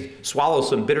could swallow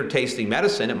some bitter tasting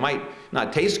medicine. It might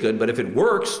not taste good, but if it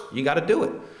works, you got to do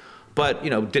it. But,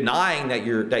 denying that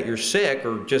you're sick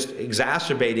or just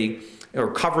exacerbating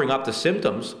or covering up the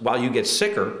symptoms while you get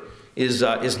sicker is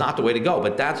not the way to go.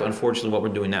 But that's unfortunately what we're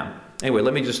doing now. Anyway,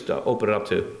 let me just open it up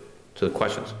to the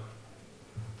questions.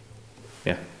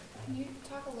 Yeah. Can you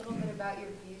talk a little bit about your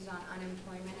views on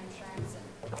unemployment insurance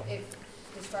and if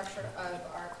the structure of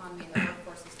our economy and the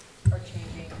workforces are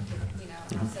changing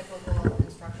to, how cyclical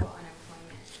and structural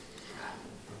unemployment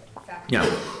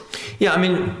factors? Yeah. I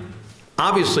mean,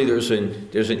 obviously there's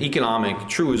an economic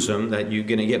truism that you're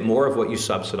going to get more of what you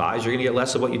subsidize, you're going to get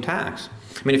less of what you tax.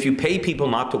 I mean, if you pay people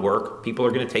not to work, people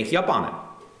are going to take you up on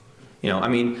it. I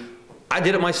mean, I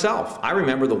did it myself. I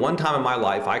remember the one time in my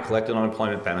life I collected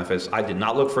unemployment benefits. I did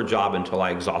not look for a job until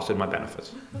I exhausted my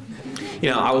benefits.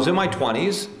 I was in my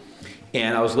 20s,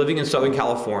 and I was living in Southern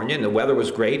California, and the weather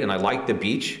was great, and I liked the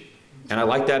beach, and I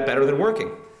liked that better than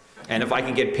working. And if I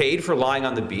could get paid for lying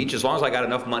on the beach, as long as I got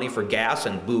enough money for gas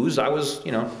and booze, I was,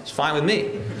 it's fine with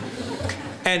me.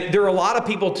 And there are a lot of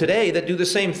people today that do the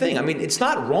same thing. I mean, it's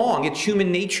not wrong, it's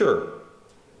human nature.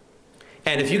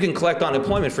 And if you can collect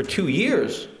unemployment for 2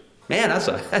 years, man, that's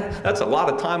a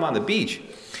lot of time on the beach.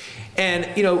 And,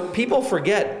 people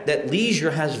forget that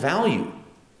leisure has value.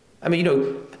 I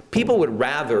mean, people would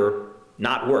rather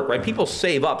not work, right? People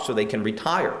save up so they can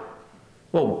retire.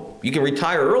 Well, you can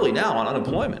retire early now on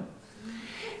unemployment.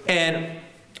 And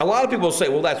a lot of people say,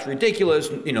 well, that's ridiculous.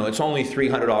 It's only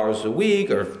 $300 a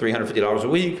week or $350 a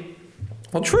week.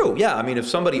 Well, true, yeah. I mean, if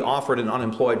somebody offered an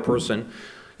unemployed person,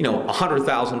 a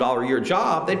 $100,000 a year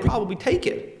job, they'd probably take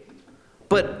it.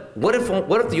 But what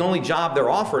if the only job they're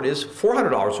offered is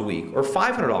 $400 a week or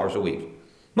 $500 a week?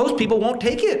 Most people won't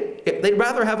take it. They'd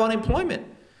rather have unemployment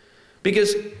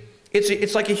because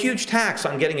it's like a huge tax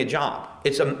on getting a job.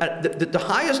 It's the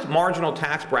highest marginal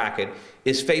tax bracket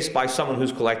is faced by someone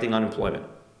who's collecting unemployment.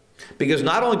 Because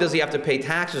not only does he have to pay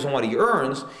taxes on what he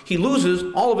earns, he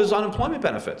loses all of his unemployment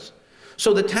benefits.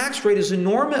 So the tax rate is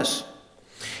enormous.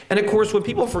 And of course, what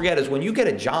people forget is when you get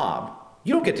a job,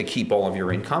 you don't get to keep all of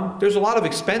your income. There's a lot of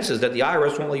expenses that the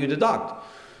IRS won't let you deduct.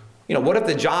 What if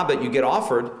the job that you get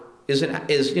offered is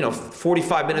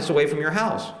 45 minutes away from your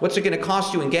house? What's it going to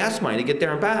cost you in gas money to get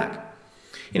there and back?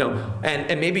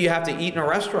 And maybe you have to eat in a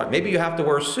restaurant. Maybe you have to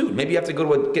wear a suit. Maybe you have to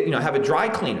go to have a dry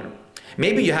cleaner.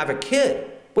 Maybe you have a kid.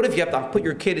 What if you have to put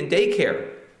your kid in daycare?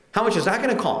 How much is that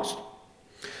going to cost?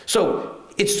 So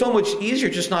it's so much easier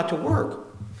just not to work.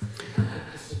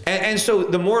 And so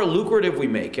the more lucrative we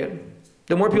make it,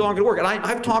 the more people aren't going to work. And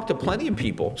I've talked to plenty of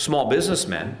people, small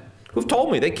businessmen, who've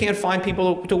told me they can't find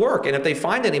people to work. And if they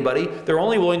find anybody, they're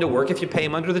only willing to work if you pay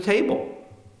them under the table.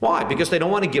 Why? Because they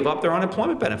don't want to give up their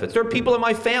unemployment benefits. There are people in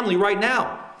my family right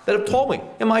now that have told me,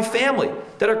 in my family,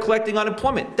 that are collecting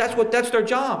unemployment. That's their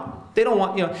job. They don't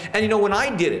want, And when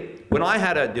I did it, when I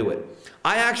had to do it,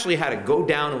 I actually had to go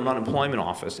down to an unemployment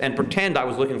office and pretend I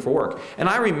was looking for work. And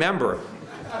I remember,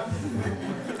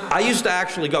 I used to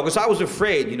actually go, because I was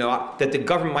afraid, that the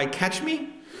government might catch me.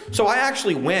 So I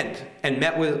actually went and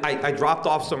met with, I dropped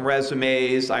off some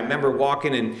resumes. I remember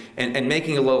walking and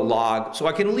making a little log so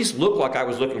I can at least look like I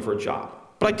was looking for a job.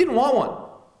 But I didn't want one.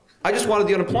 I just wanted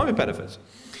the unemployment benefits.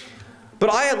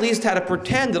 But I at least had to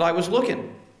pretend that I was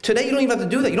looking. Today you don't even have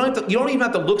to do that. You don't even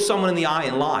have to look someone in the eye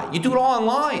and lie. You do it all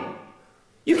online.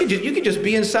 You could just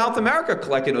be in South America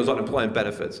collecting those unemployment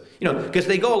benefits. Because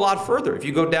they go a lot further. If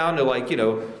you go down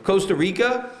to Costa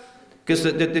Rica, because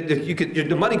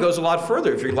the money goes a lot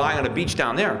further if you're lying on a beach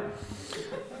down there.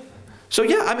 So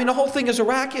yeah, I mean, the whole thing is a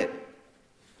racket.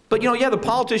 But yeah, the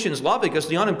politicians love it because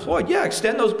the unemployed, yeah,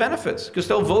 extend those benefits because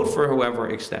they'll vote for whoever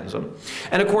extends them.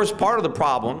 And of course, part of the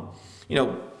problem,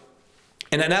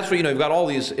 and then that's where, you've got all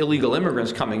these illegal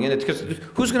immigrants coming in. It's because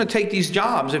who's going to take these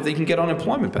jobs if they can get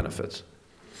unemployment benefits?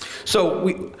 So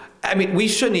we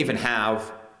shouldn't even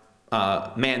have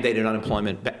mandated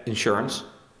unemployment insurance.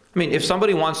 I mean, if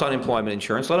somebody wants unemployment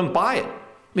insurance, let them buy it.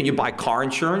 I mean, you buy car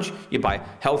insurance, you buy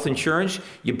health insurance,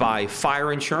 you buy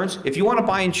fire insurance. If you want to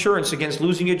buy insurance against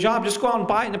losing your job, just go out and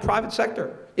buy it in the private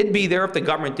sector. It'd be there if the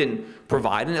government didn't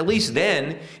provide, and at least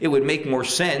then it would make more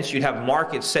sense. You'd have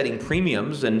markets setting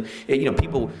premiums, and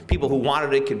people who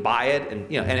wanted it could buy it,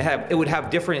 and it would have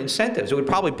different incentives. It would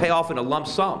probably pay off in a lump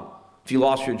sum if you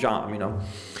lost your job,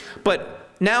 But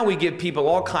now we give people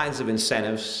all kinds of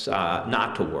incentives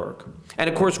not to work, and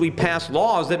of course we pass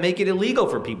laws that make it illegal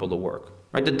for people to work.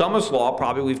 Right? The dumbest law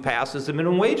probably we've passed is the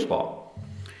minimum wage law.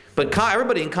 But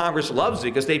everybody in Congress loves it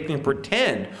because they can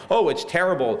pretend, oh, it's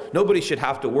terrible. Nobody should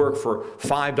have to work for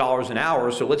 $5 an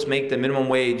hour, so let's make the minimum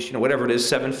wage, whatever it is,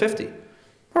 $7.50.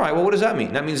 All right, well, what does that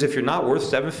mean? That means if you're not worth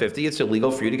 $7.50, it's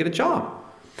illegal for you to get a job.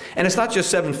 And it's not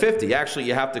just $7.50. Actually,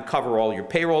 you have to cover all your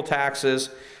payroll taxes,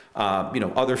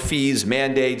 other fees,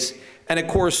 mandates, and of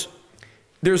course,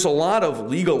 there's a lot of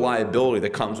legal liability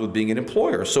that comes with being an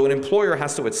employer. So an employer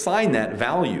has to assign that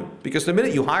value, because the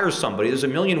minute you hire somebody, there's a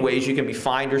million ways you can be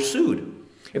fined or sued.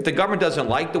 If the government doesn't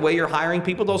like the way you're hiring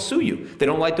people, they'll sue you. If they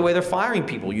don't like the way they're firing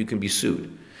people, you can be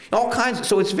sued. All kinds.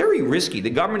 So it's very risky.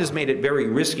 The government has made it very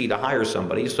risky to hire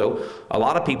somebody, so a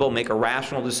lot of people make a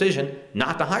rational decision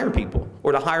not to hire people,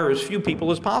 or to hire as few people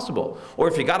as possible. Or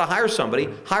if you got to hire somebody,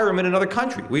 hire them in another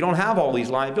country. We don't have all these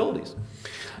liabilities.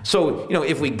 So,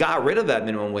 if we got rid of that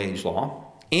minimum wage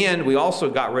law, and we also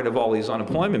got rid of all these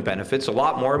unemployment benefits, a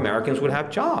lot more Americans would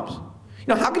have jobs.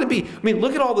 How can it be? I mean,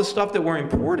 look at all the stuff that we're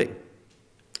importing.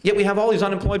 Yet we have all these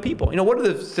unemployed people. What are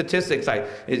the statistics?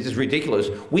 It's ridiculous.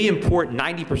 We import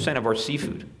 90% of our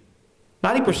seafood.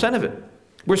 90% of it.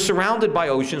 We're surrounded by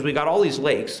oceans. We got all these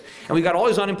lakes, and we got all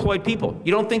these unemployed people.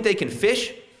 You don't think they can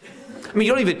fish? I mean,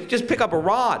 you don't even, just pick up a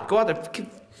rod, go out there.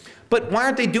 But why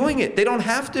aren't they doing it? They don't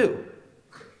have to.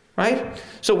 Right?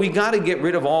 So we got to get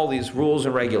rid of all these rules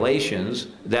and regulations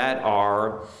that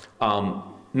are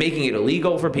making it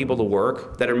illegal for people to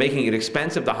work, that are making it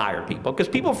expensive to hire people, because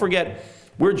people forget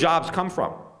where jobs come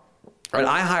from. Right?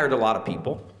 I hired a lot of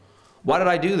people. Why did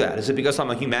I do that? Is it because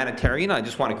I'm a humanitarian and I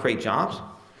just want to create jobs?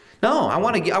 No, I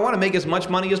want to make as much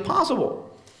money as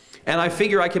possible. And I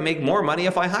figure I can make more money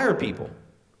if I hire people.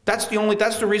 That's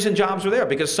the reason jobs are there,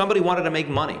 because somebody wanted to make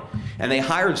money, and they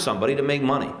hired somebody to make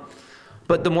money.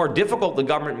 But the more difficult the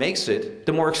government makes it,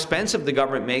 the more expensive the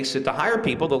government makes it to hire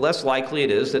people, the less likely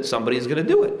it is that somebody is going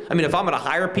to do it. I mean, if I'm going to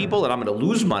hire people and I'm going to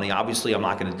lose money, obviously I'm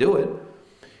not going to do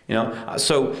it.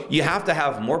 So you have to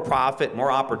have more profit, more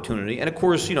opportunity. And of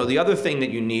course, the other thing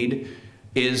that you need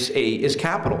is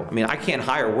capital. I mean, I can't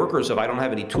hire workers if I don't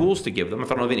have any tools to give them,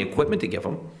 if I don't have any equipment to give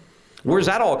them. Where's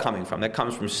that all coming from? That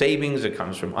comes from savings. It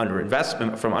comes from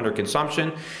underinvestment, from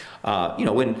underconsumption.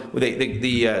 When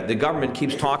the government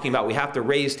keeps talking about we have to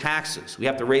raise taxes. We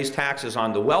have to raise taxes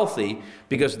on the wealthy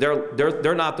because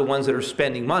they're not the ones that are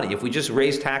spending money. If we just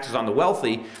raise taxes on the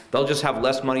wealthy, they'll just have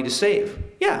less money to save.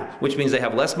 Yeah, which means they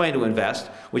have less money to invest,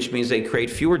 which means they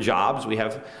create fewer jobs. We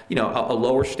have a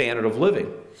lower standard of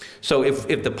living. So if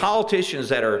the politicians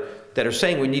that are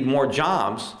saying we need more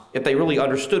jobs, if they really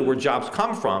understood where jobs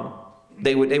come from,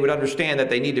 they would understand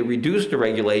that they need to reduce the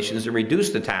regulations and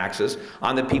reduce the taxes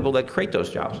on the people that create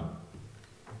those jobs.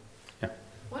 Yeah.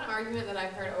 One argument that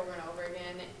I've heard over and over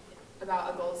again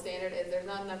about a gold standard is there's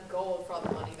not enough gold for all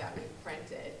the money that we've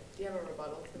printed. Do you have a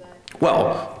rebuttal to that?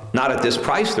 Well, not at this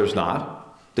price, there's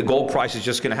not. The gold price is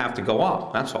just going to have to go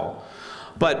up, that's all.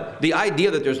 But the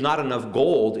idea that there's not enough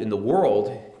gold in the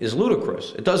world is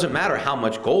ludicrous. It doesn't matter how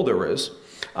much gold there is.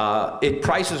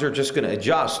 Prices are just going to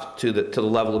adjust to the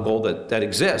level of gold that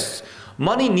exists.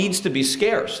 Money needs to be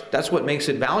scarce. That's what makes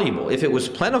it valuable. If it was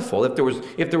plentiful, if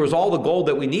there was all the gold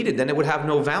that we needed, then it would have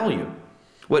no value.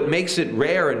 What makes it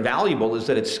rare and valuable is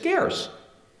that it's scarce.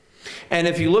 And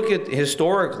if you look at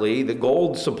historically, the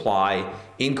gold supply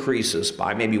increases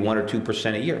by maybe 1 or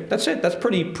 2% a year. That's it. That's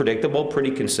pretty predictable,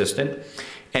 pretty consistent,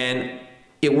 and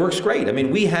it works great. I mean,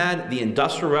 we had the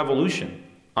Industrial Revolution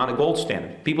on a gold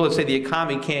standard. People that say the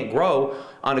economy can't grow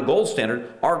on a gold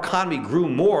standard, our economy grew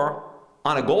more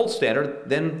on a gold standard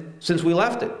than since we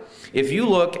left it. If you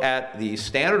look at the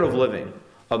standard of living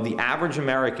of the average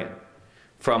American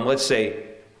from, let's say,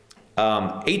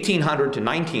 1800 to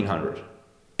 1900,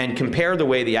 and compare the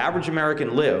way the average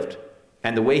American lived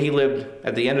and the way he lived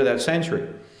at the end of that century,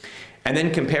 and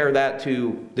then compare that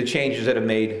to the changes that have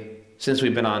made since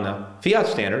we've been on the fiat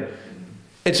standard,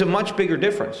 it's a much bigger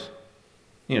difference.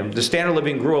 The standard of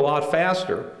living grew a lot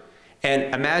faster,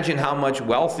 and imagine how much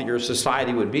wealthier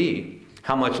society would be,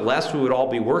 how much less we would all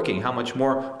be working, how much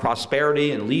more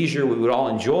prosperity and leisure we would all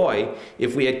enjoy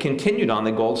if we had continued on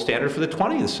the gold standard for the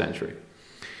 20th century.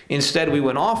 Instead, we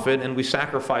went off it and we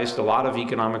sacrificed a lot of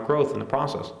economic growth in the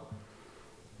process.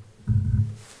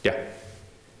 Yeah.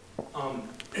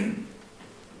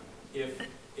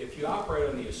 If you operate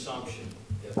on the assumption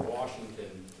that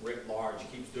Washington, writ large,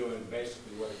 keeps doing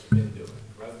basically what it's been doing,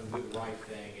 rather than do the right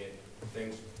thing,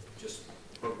 things just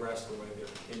progress the way they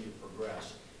continue to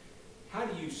progress, how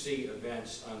do you see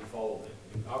events unfolding?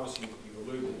 Obviously, you've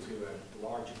alluded to a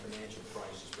larger financial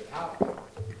crisis, but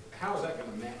how is that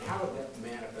going to how would that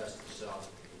manifest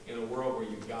itself in a world where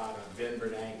you've got Ben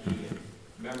Bernanke and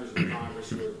members of Congress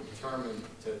who are determined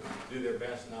to do their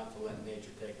best not to let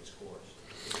nature take its course?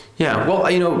 Yeah, well,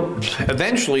 you know,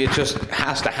 eventually it just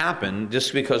has to happen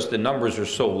just because the numbers are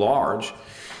so large.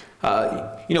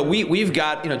 You know, we've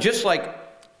got, you know, just like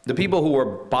the people who are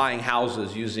buying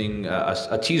houses using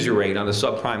a teaser rate on a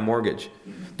subprime mortgage,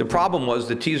 the problem was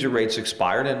the teaser rates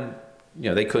expired and, you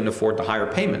know, they couldn't afford the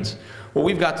higher payments. Well,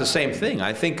 we've got the same thing.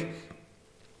 I think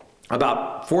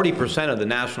about 40% of the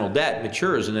national debt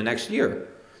matures in the next year.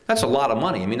 That's a lot of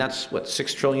money. I mean, that's, what,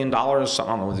 $6 trillion? I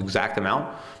don't know the exact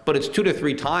amount, but it's 2 to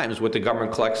 3 times what the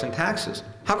government collects in taxes.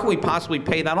 How can we possibly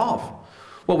pay that off?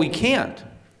 Well, we can't.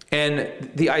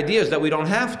 And the idea is that we don't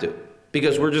have to,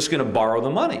 because we're just going to borrow the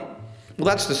money. Well,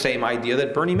 that's the same idea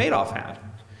that Bernie Madoff had.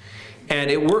 And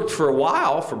it worked for a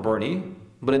while for Bernie,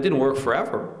 but it didn't work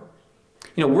forever.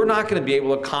 You know, we're not going to be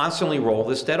able to constantly roll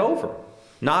this debt over.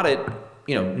 Not at,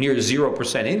 you know, near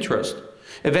 0% interest.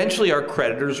 Eventually, our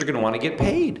creditors are going to want to get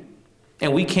paid,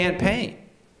 and we can't pay.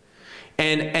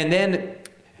 And then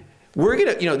we're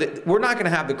going to, you know, we're not going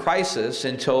to have the crisis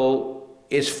until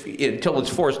it's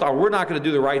forced on. We're not going to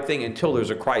do the right thing until there's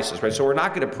a crisis, right? So we're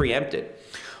not going to preempt it.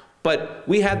 But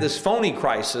we had this phony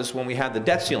crisis when we had the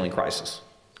debt ceiling crisis,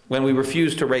 when we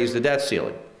refused to raise the debt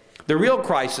ceiling. The real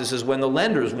crisis is when the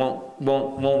lenders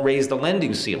won't raise the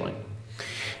lending ceiling.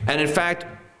 And in fact,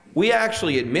 we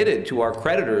actually admitted to our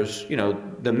creditors, you know,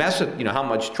 the mess of, you know, how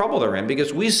much trouble they're in,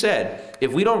 because we said,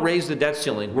 if we don't raise the debt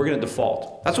ceiling, we're going to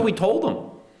default. That's what we told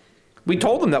them. We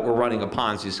told them that we're running a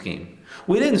Ponzi scheme.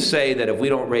 We didn't say that if we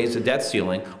don't raise the debt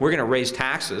ceiling, we're going to raise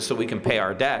taxes so we can pay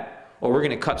our debt, or we're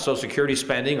going to cut Social Security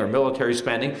spending or military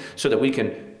spending so that we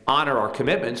can honor our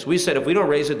commitments. We said if we don't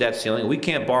raise the debt ceiling, we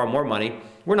can't borrow more money,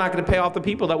 we're not going to pay off the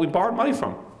people that we borrowed money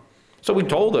from. So we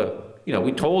told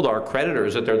we told our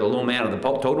creditors that they're the low man on the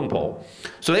totem pole.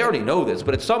 So they already know this,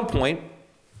 but at some point,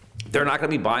 they're not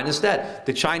going to be buying this debt.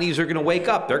 The Chinese are going to wake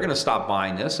up. They're going to stop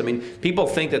buying this. I mean, people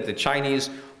think that the Chinese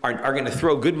are going to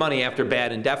throw good money after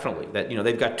bad indefinitely. That, you know,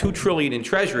 they've got $2 trillion in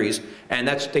treasuries, and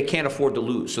they can't afford to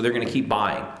lose, so they're going to keep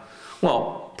buying.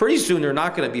 Well, pretty soon they're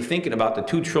not going to be thinking about the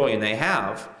 $2 trillion they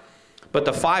have, but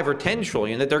the $5 or $10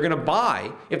 trillion that they're going to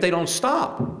buy if they don't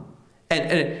stop.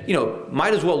 And you know,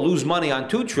 might as well lose money on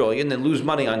 $2 trillion than lose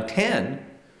money on 10.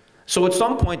 So at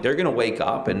some point they're going to wake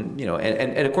up, and you know,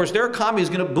 and of course their economy is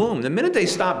going to boom the minute they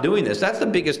stop doing this. That's the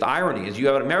biggest irony: is you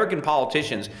have American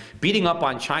politicians beating up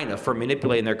on China for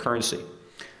manipulating their currency,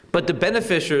 but the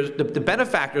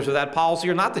benefactors of that policy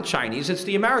are not the Chinese; it's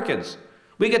the Americans.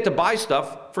 We get to buy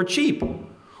stuff for cheap.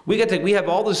 We have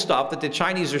all this stuff that the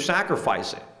Chinese are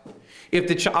sacrificing. If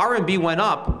the RMB went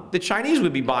up, the Chinese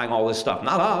would be buying all this stuff,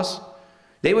 not us.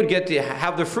 They would get to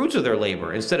have the fruits of their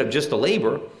labor instead of just the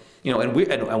labor, you know,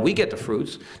 and we get the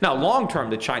fruits. Now, long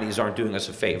term, the Chinese aren't doing us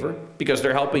a favor because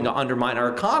they're helping to undermine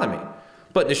our economy.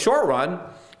 But in the short run,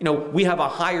 you know, we have a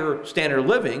higher standard of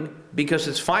living because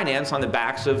it's financed on the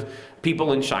backs of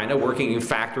people in China working in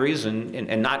factories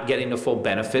and not getting the full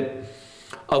benefit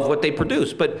of what they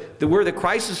produce. But where the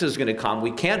crisis is going to come,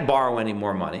 we can't borrow any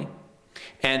more money.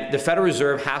 And the Federal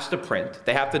Reserve has to print.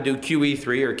 They have to do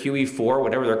QE3 or QE4,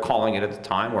 whatever they're calling it at the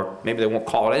time, or maybe they won't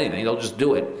call it anything, they'll just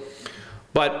do it.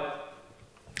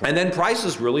 And then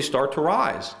prices really start to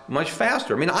rise much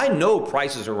faster. I mean, I know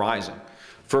prices are rising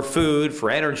for food, for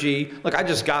energy. Look, I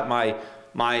just got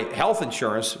my health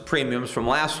insurance premiums from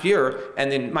last year,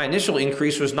 and then my initial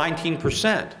increase was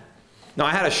 19%. Now,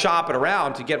 I had to shop it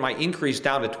around to get my increase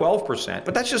down to 12%,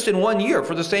 but that's just in 1 year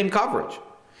for the same coverage.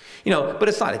 You know, but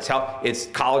it's not. It's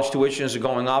college tuitions are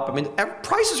going up. I mean,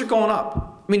 prices are going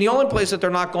up. I mean, the only place that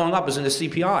they're not going up is in the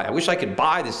CPI. I wish I could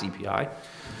buy the CPI,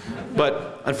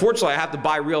 but unfortunately, I have to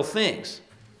buy real things.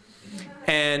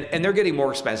 And they're getting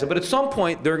more expensive. But at some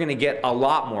point, they're going to get a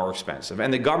lot more expensive,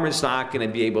 and the government's not going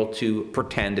to be able to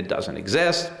pretend it doesn't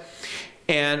exist.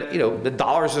 And you know, the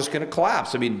dollar is just going to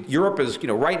collapse. I mean, Europe is, you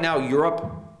know, right now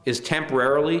Europe is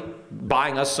temporarily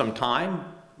buying us some time,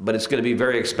 but it's going to be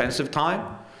very expensive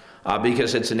time.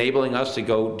 Because it's enabling us to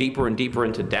go deeper and deeper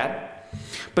into debt.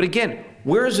 But again,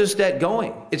 where is this debt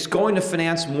going? It's going to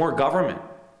finance more government.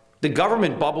 The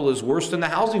government bubble is worse than the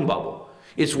housing bubble.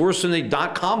 It's worse than the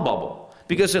dot-com bubble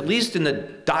because at least in the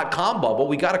dot-com bubble,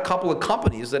 we got a couple of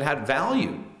companies that had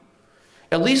value.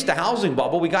 At least the housing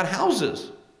bubble, we got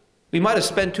houses. We might have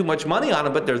spent too much money on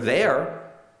them, but they're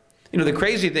there. You know, the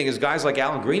crazy thing is guys like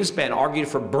Alan Greenspan argued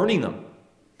for burning them.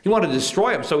 He wanted to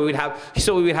destroy them so we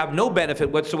would have no benefit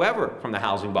whatsoever from the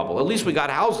housing bubble. At least we got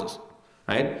houses,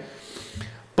 right?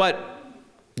 But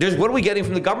what are we getting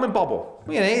from the government bubble?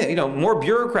 You know, more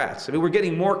bureaucrats. I mean, we're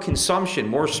getting more consumption,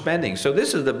 more spending. So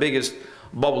this is the biggest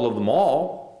bubble of them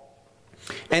all.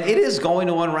 And it is going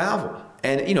to unravel.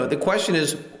 And, you know, the question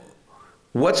is,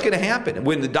 what's going to happen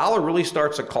when the dollar really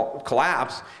starts to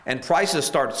collapse and prices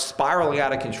start spiraling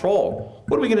out of control?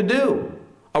 What are we going to do?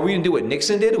 Are we going to do what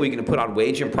Nixon did? Are we going to put on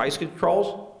wage and price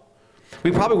controls?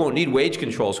 We probably won't need wage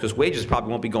controls because wages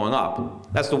probably won't be going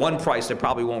up. That's the one price that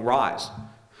probably won't rise.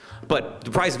 But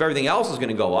the price of everything else is going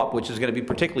to go up, which is going to be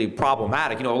particularly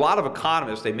problematic. You know, a lot of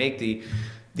economists, they make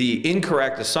the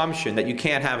incorrect assumption that you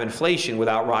can't have inflation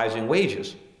without rising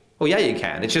wages. Well, yeah, you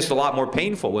can. It's just a lot more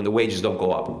painful when the wages don't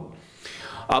go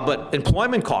up. But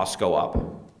employment costs go up.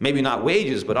 Maybe not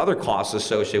wages, but other costs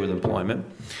associated with employment.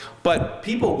 But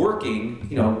people working,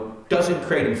 you know, doesn't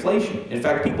create inflation. In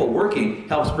fact, people working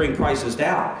helps bring prices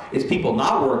down. It's people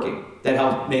not working that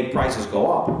help make prices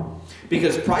go up.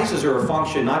 Because prices are a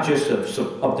function not just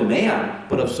of demand,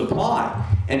 but of supply.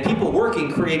 And people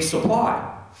working create supply.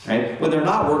 Right? When they're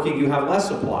not working, you have less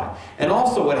supply. And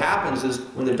also what happens is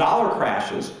when the dollar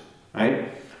crashes, right,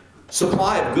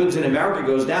 supply of goods in America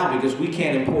goes down because we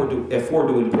can't afford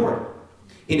to import.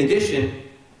 In addition,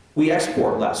 we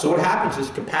export less. So what happens is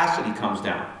capacity comes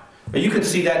down. You can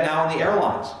see that now in the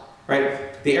airlines,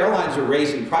 right? The airlines are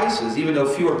raising prices even though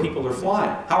fewer people are flying.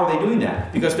 How are they doing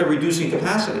that? Because they're reducing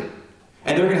capacity.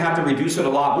 And they're going to have to reduce it a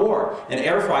lot more. And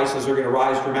air prices are going to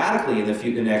rise dramatically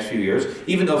in the next few years,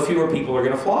 even though fewer people are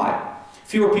going to fly.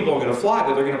 Fewer people are going to fly,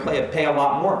 but they're going to pay a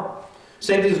lot more.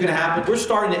 Same thing is going to happen. We're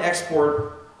starting to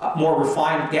export more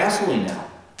refined gasoline now.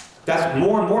 That's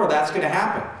more and more that's going to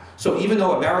happen. So even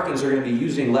though Americans are going to be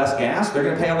using less gas, they're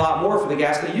going to pay a lot more for the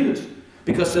gas they use.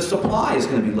 Because the supply is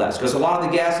going to be less. Because a lot of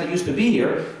the gas that used to be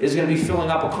here is going to be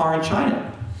filling up a car in China.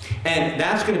 And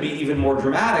that's going to be even more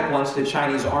dramatic once the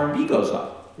Chinese RMB goes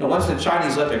up. You know, once the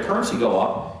Chinese let their currency go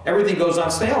up, everything goes on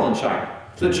sale in China.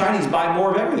 So the Chinese buy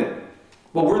more of everything.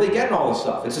 Well, where are they getting all this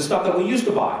stuff? It's the stuff that we used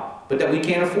to buy, but that we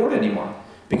can't afford anymore.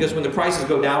 Because when the prices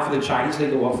go down for the Chinese, they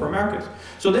go up for Americans.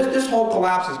 So this whole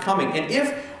collapse is coming. And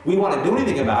if we want to do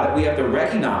anything about it, we have to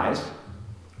recognize,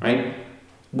 right,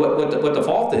 what the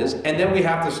fault is, and then we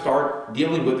have to start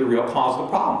dealing with the real cause of the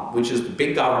problem, which is the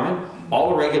big government, all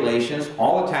the regulations,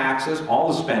 all the taxes, all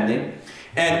the spending.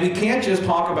 And we can't just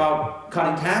talk about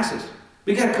cutting taxes.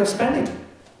 We got to cut spending.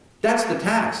 That's the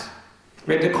tax.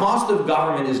 Right? The cost of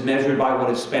government is measured by what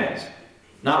it spends,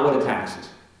 not what it taxes.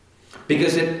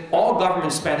 Because all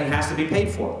government spending has to be paid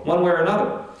for, one way or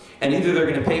another. And either they're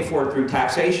going to pay for it through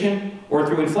taxation or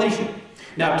through inflation.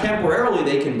 Now, temporarily,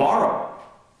 they can borrow.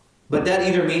 But that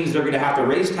either means they're going to have to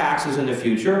raise taxes in the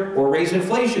future or raise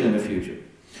inflation in the future.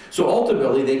 So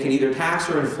ultimately, they can either tax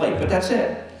or inflate, but that's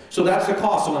it. So that's the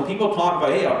cost. So when people talk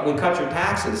about, hey, we cut your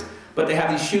taxes, but they have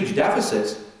these huge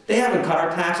deficits, they haven't cut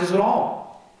our taxes at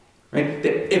all. Right?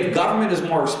 If government is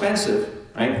more expensive,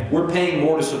 right, we're paying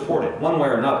more to support it, one way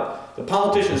or another. The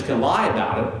politicians can lie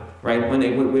about it, right, when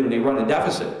they run a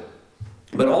deficit.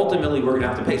 But ultimately, we're going to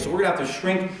have to pay. So we're going to have to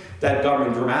shrink that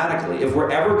government dramatically if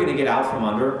we're ever going to get out from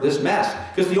under this mess.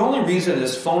 Because the only reason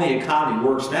this phony economy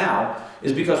works now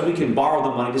is because we can borrow the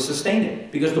money to sustain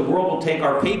it. Because the world will take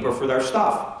our paper for their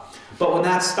stuff. But when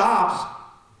that stops,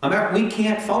 we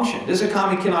can't function. This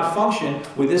economy cannot function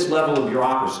with this level of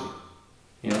bureaucracy.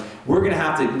 You know, we're going to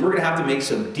have to make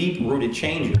some deep-rooted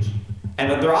changes,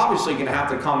 and they're obviously going to have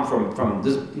to come from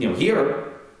this, you know, here.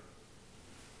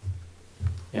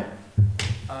 Yeah.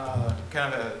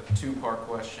 Kind of a two-part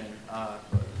question.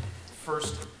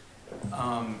 First,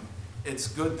 it's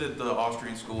good that the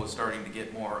Austrian school is starting to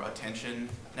get more attention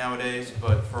nowadays,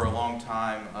 but for a long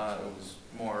time it was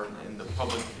more in the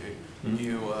public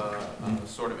view,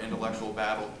 sort of intellectual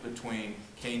battle between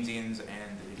Keynesians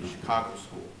and the Chicago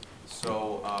school.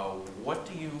 So what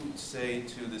do you say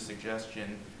to the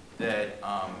suggestion that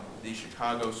the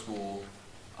Chicago school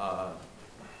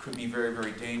could be very,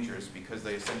 very dangerous because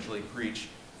they essentially preach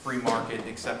free market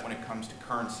except when it comes to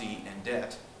currency and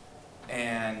debt?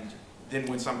 And then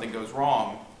when something goes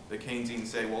wrong, the Keynesians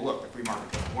say, well, look, the free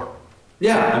market doesn't work.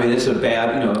 Yeah, I mean, it's a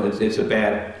bad, you know, it's a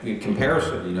bad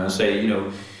comparison, you know, say,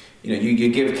 you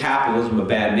give capitalism a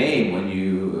bad name when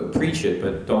you preach it,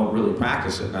 but don't really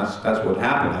practice it. And that's what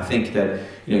happened. I think that,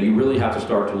 you know, you really have to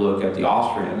start to look at the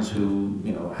Austrians who,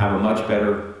 you know, have a much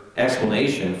better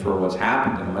explanation for what's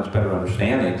happened and a much better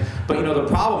understanding. But you know, the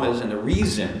problem is, and the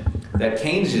reason that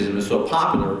Keynesianism is so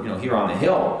popular, you know, here on the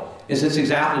Hill, is it's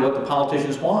exactly what the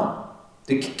politicians want.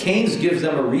 Keynes gives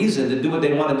them a reason to do what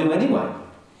they want to do anyway.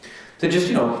 To just,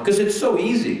 you know, because it's so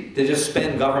easy to just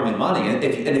spend government money, and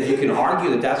if you can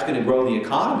argue that that's going to grow the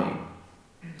economy.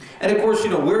 And of course, you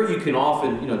know, where you can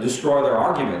often, you know, destroy their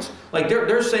arguments. Like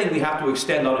they're saying we have to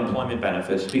extend unemployment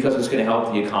benefits because it's going to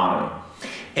help the economy.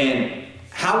 And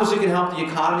how is it going to help the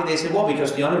economy? They say, well,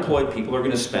 because the unemployed people are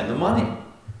going to spend the money.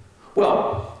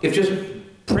 Well, if just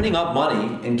printing up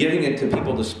money and giving it to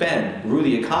people to spend grew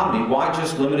the economy, why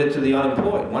just limit it to the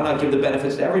unemployed? Why not give the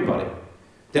benefits to everybody?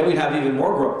 Then we'd have even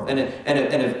more growth.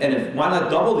 And why not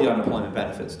double the unemployment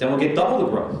benefits? Then we'll get double the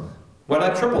growth. Why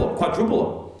not triple them, quadruple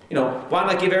them? You know, why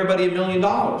not give everybody $1 million?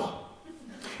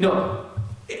 You know,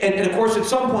 and of course at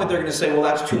some point they're going to say, well,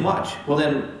 that's too much. Well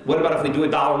then, what about if we do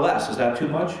 $1 less? Is that too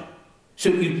much? So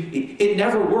it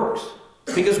never works.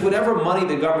 Because whatever money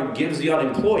the government gives the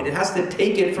unemployed, it has to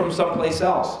take it from someplace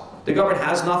else. The government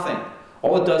has nothing.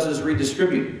 All it does is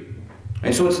redistribute.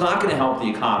 And so it's not going to help the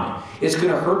economy. It's going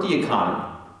to hurt the economy.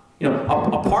 You know,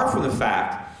 apart from the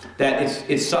fact that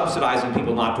it's subsidizing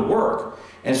people not to work,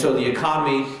 and so the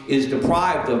economy is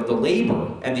deprived of the labor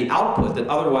and the output that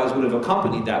otherwise would have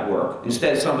accompanied that work.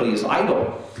 Instead, somebody is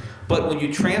idle. But when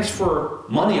you transfer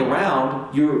money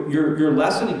around, you're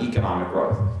lessening economic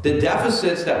growth. The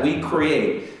deficits that we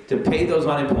create to pay those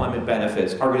unemployment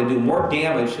benefits are going to do more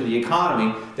damage to the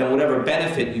economy than whatever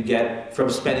benefit you get from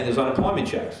spending those unemployment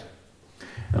checks.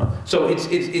 So it's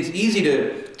easy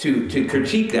to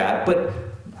critique that, but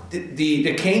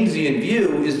the Keynesian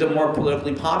view is the more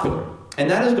politically popular. And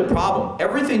that is the problem.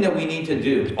 Everything that we need to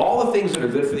do, all the things that are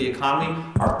good for the economy,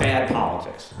 are bad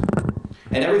politics.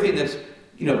 And everything that's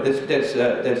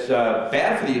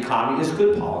bad for the economy is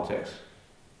good politics.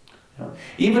 You know,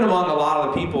 even among a lot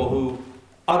of the people who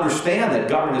understand that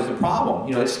government is the problem,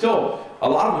 you know, it's still, a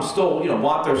lot of them still, you know,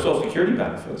 want their Social Security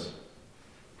benefits.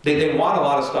 They want a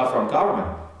lot of stuff from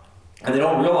government, and they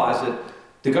don't realize that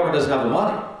the government doesn't have the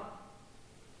money.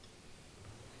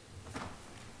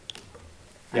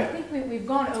 Yeah. I think we've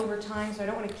gone over time, so I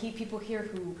don't want to keep people here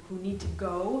who need to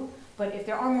go. But if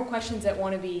there are more questions that you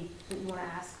want to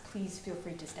ask, please feel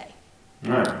free to stay.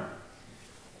 All right.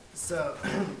 So,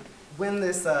 when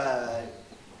this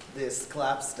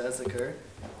collapse does occur,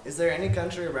 is there any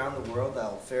country around the world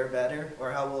that will fare better,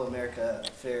 or how will America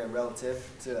fare relative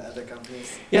to other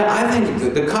companies? Yeah, I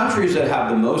think the countries that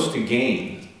have the most to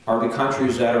gain are the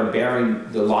countries that are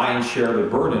bearing the lion's share of the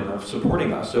burden of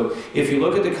supporting us. So if you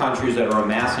look at the countries that are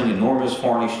amassing enormous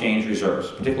foreign exchange reserves,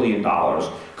 particularly in dollars,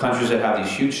 countries that have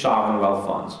these huge sovereign wealth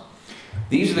funds,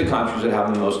 these are the countries that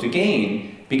have the most to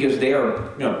gain because they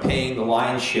are, you know, paying the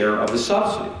lion's share of the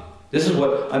subsidy. This is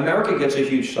what, America gets a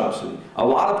huge subsidy. A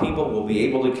lot of people will be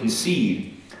able to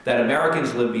concede that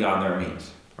Americans live beyond their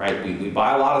means, right? We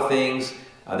buy a lot of things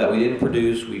that we didn't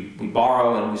produce, we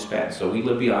borrow and we spend, so we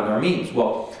live beyond our means.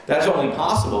 Well, that's only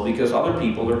possible because other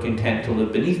people are content to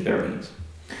live beneath their means.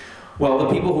 Well, the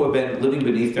people who have been living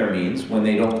beneath their means, when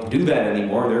they don't do that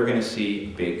anymore, they're going to see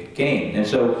a big gain. And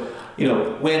so, you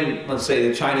know, when, let's say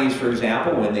the Chinese, for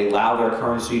example, when they allow their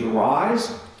currency to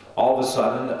rise, all of a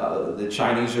sudden the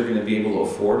Chinese are going to be able to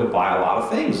afford to buy a lot of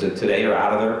things that today are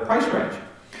out of their price range.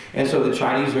 And so the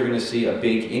Chinese are going to see a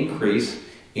big increase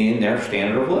in their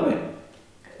standard of living.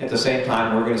 At the same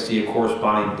time, we're going to see a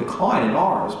corresponding decline in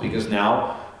ours because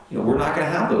now, you know, we're not going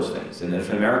to have those things. And if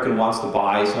an American wants to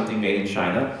buy something made in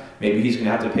China, maybe he's going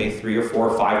to have to pay 3 or 4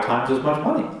 or 5 times as much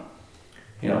money.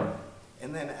 You know.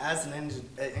 And then, as an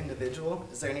individual,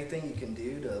 is there anything you can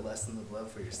do to lessen the blow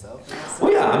for yourself?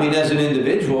 Well, yeah. I mean, as an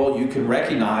individual, you can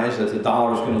recognize that the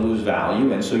dollar is going to lose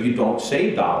value, and so you don't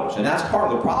save dollars, and that's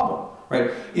part of the problem,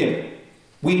 right? You know,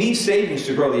 we need savings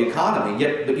to grow the economy,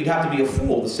 but you'd have to be a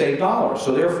fool to save dollars.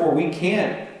 So therefore, we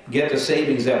can't get the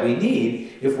savings that we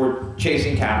need if we're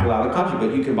chasing capital out of the country.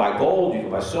 But you can buy gold, you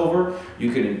can buy silver,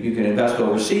 you can invest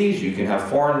overseas, you can have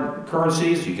foreign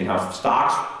currencies, you can have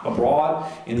stocks abroad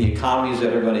in the economies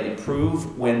that are going to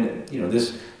improve when, you know,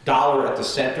 this dollar at the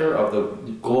center of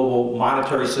the global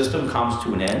monetary system comes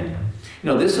to an end. You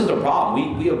know, this is the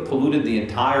problem. We have polluted the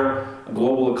entire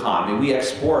global economy. We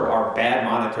export our bad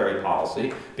monetary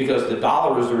policy because the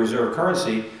dollar is the reserve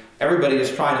currency. Everybody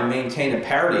is trying to maintain a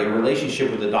parity, a relationship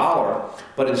with the dollar,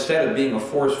 but instead of being a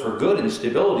force for good and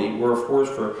stability, we're a force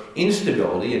for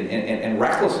instability and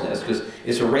recklessness because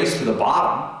it's a race to the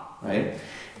bottom, right?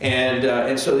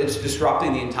 And so it's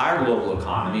disrupting the entire global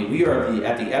economy. We are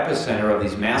at the epicenter of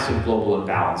these massive global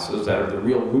imbalances that are the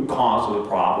real root cause of the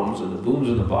problems and the booms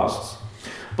and the busts.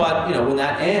 But, you know, when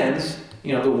that ends,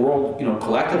 the world,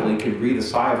 collectively can breathe a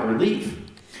sigh of relief.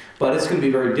 But it's going to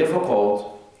be very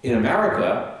difficult in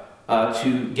America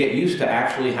to get used to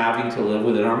actually having to live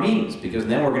within our means, because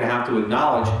then we're going to have to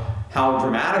acknowledge how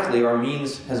dramatically our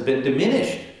means has been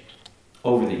diminished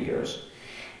over the years.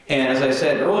 And as I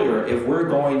said earlier, if we're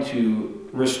going to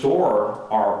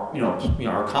restore our,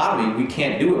 our economy, we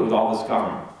can't do it with all this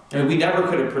government. I mean, we never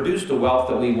could have produced the wealth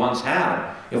that we once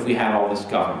had if we had all this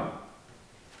government.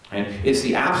 And it's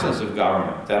the absence of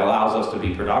government that allows us to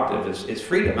be productive. It's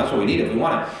freedom. That's what we need. If we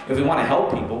want to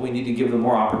help people, we need to give them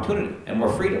more opportunity and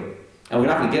more freedom. And we're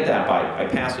not going to get that by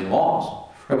passing laws.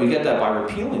 Right? We get that by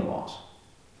repealing laws.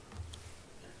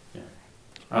 Yeah.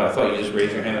 Oh, I thought you just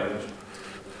raised your hand.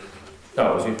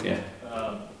 Oh, was you? Yeah.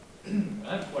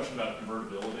 I have a question about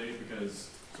convertibility, because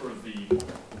sort of the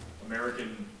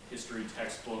American history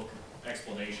textbook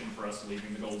explanation for us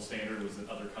leaving the gold standard was that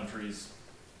other countries,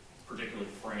 particularly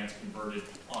France, converted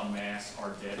en masse our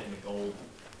debt into gold.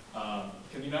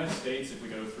 Can the United States, if we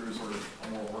go through sort of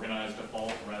a more organized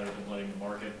default rather than letting the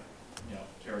market,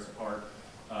 tear us apart,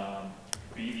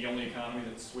 be the only economy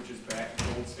that switches back to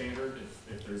gold standard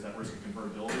if there's that risk of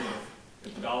convertibility?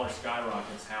 If the dollar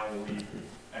skyrockets, how will we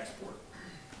export?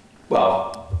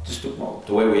 Well, just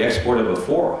the way we exported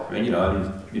before. I mean,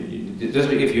 just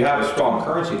if you have a strong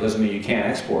currency, it doesn't mean you can't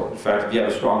export. In fact, if you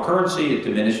have a strong currency, it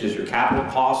diminishes your capital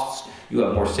costs. You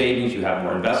have more savings. You have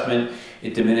more investment.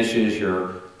 It diminishes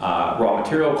your raw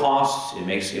material costs. It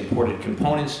makes imported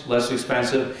components less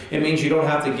expensive. It means you don't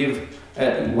have to give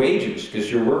wages,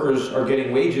 because your workers are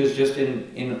getting wages just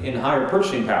in higher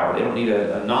purchasing power. They don't need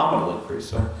a nominal increase.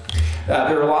 So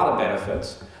there are a lot of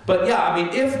benefits. But yeah, I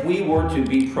mean, if we were to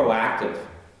be proactive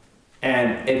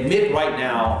and admit right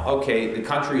now, okay, the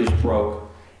country is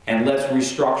broke, and let's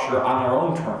restructure on our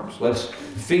own terms. Let's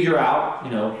figure out,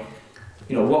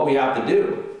 what we have to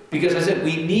do. Because I said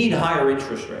we need higher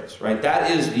interest rates, right? That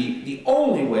is the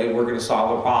only way we're going to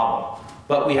solve the problem.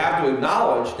 But we have to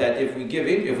acknowledge that if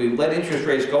we let interest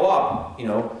rates go up,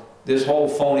 this whole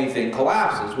phony thing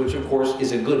collapses, which of course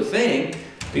is a good thing,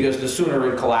 because the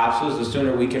sooner it collapses, the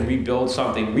sooner we can rebuild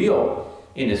something real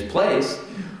in its place.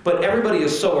 But everybody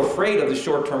is so afraid of the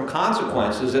short-term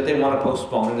consequences that they want to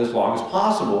postpone it as long as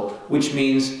possible, which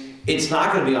means it's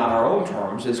not going to be on our own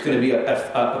terms. It's going to be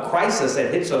a crisis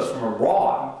that hits us from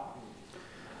abroad.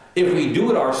 If we do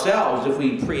it ourselves, if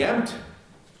we preempt,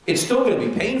 it's still going to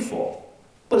be painful,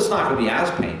 but it's not going to be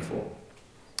as painful.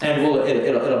 And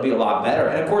it'll be a lot better.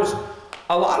 And of course,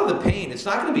 a lot of the pain, it's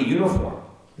not going to be uniform.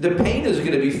 The pain is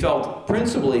going to be felt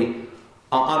principally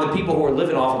on the people who are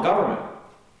living off of government.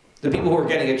 The people who are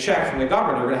getting a check from the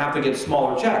government are going to have to get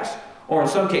smaller checks, or in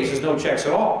some cases, no checks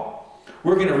at all.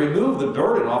 We're going to remove the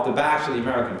burden off the backs of the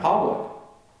American public.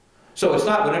 So it's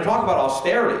not, when I talk about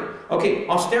austerity, okay,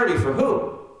 austerity for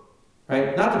who?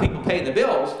 Right? Not the people paying the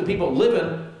bills, the people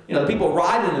living, the people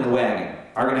riding in the wagon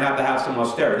are going to have some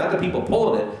austerity. Not the people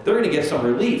pulling it. They're going to get some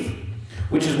relief,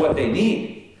 which is what they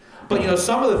need. But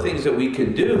some of the things that we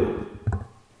can do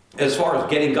as far as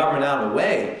getting government out of the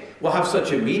way will have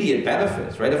such immediate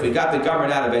benefits, right? If we got the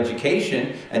government out of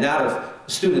education and out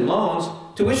of student loans,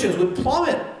 tuitions would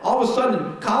plummet. All of a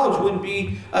sudden, college wouldn't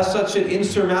be such an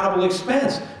insurmountable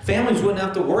expense. Families wouldn't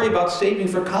have to worry about saving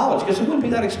for college because it wouldn't be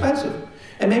that expensive.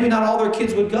 And maybe not all their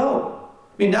kids would go.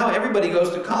 I mean, now everybody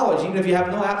goes to college, even if you have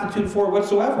no aptitude for it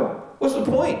whatsoever. What's the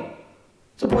point?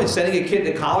 What's the point of sending a kid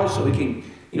to college so he can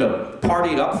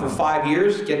party it up for 5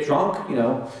 years, get drunk,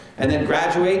 and then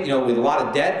graduate, with a lot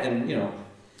of debt and,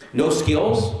 no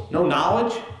skills, no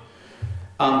knowledge.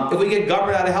 If we get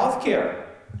government out of health care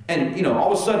and,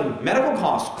 all of a sudden medical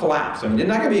costs collapse, I mean, isn't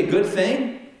that going to be a good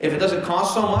thing? If it doesn't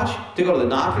cost so much to go to the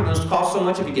doctor, it doesn't cost so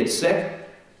much if you get sick.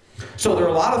 So there are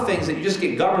a lot of things that you just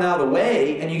get government out of the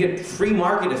way and you get free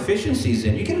market efficiencies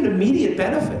in. You get an immediate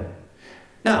benefit.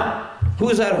 Now, who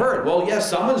does that hurt? Well, yes,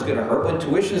 someone's going to hurt. When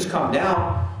tuitions come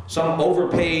down, some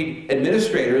overpaid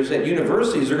administrators at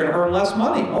universities are going to earn less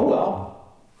money. Oh, well.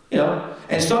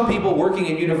 And some people working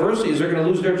in universities are going to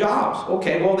lose their jobs.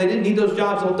 Okay, well, they didn't need those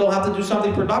jobs. They'll have to do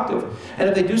something productive. And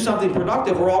if they do something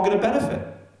productive, we're all going to benefit.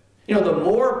 The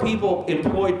more people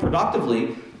employed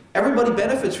productively, everybody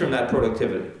benefits from that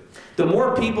productivity. The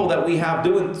more people that we have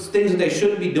doing things that they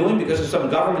shouldn't be doing because of some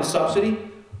government subsidy,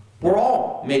 we're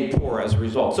all made poor as a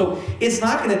result. So it's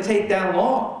not going to take that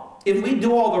long. If we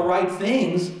do all the right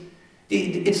things,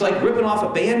 it's like ripping off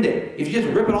a Band-Aid. If you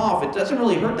just rip it off, it doesn't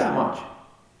really hurt that much.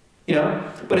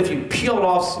 But if you peel it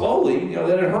off slowly,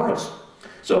 then it hurts.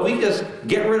 So if we just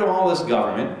get rid of all this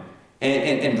government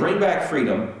and bring back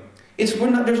freedom, there's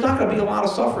not going to be a lot of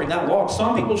suffering that long.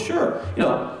 Some people, sure.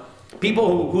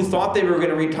 People who thought they were going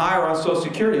to retire on Social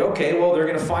Security, okay, well, they're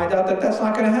going to find out that that's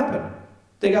not going to happen.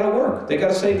 They got to work. They got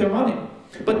to save their money.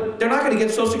 But they're not going to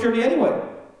get Social Security anyway.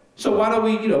 So why don't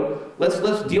we,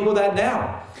 let's deal with that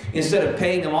now instead of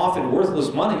paying them off in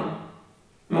worthless money.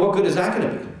 I mean, what good is that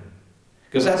going to be?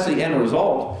 Because that's the end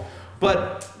result.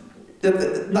 But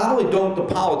not only don't the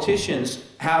politicians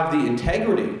have the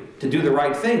integrity to do the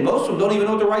right thing, most of them don't even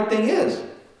know what the right thing is.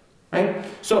 Right?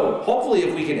 So hopefully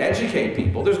if we can educate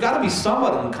people, there's got to be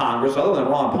someone in Congress other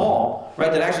than Ron Paul, right,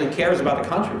 that actually cares about the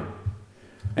country.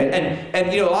 And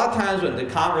a lot of times when the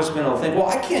congressmen will think, well,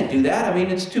 I can't do that. I mean,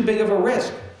 it's too big of a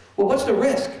risk. Well, what's the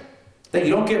risk? That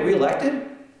you don't get reelected?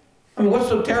 I mean, what's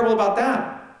so terrible about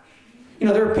that?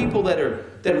 There are people that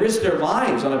risk their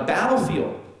lives on a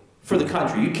battlefield for the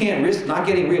country. You can't risk not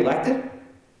getting reelected? I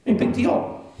mean, big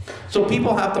deal. So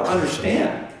people have to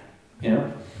understand,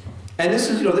 And this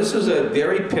is a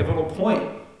very pivotal point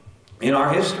in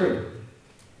our history.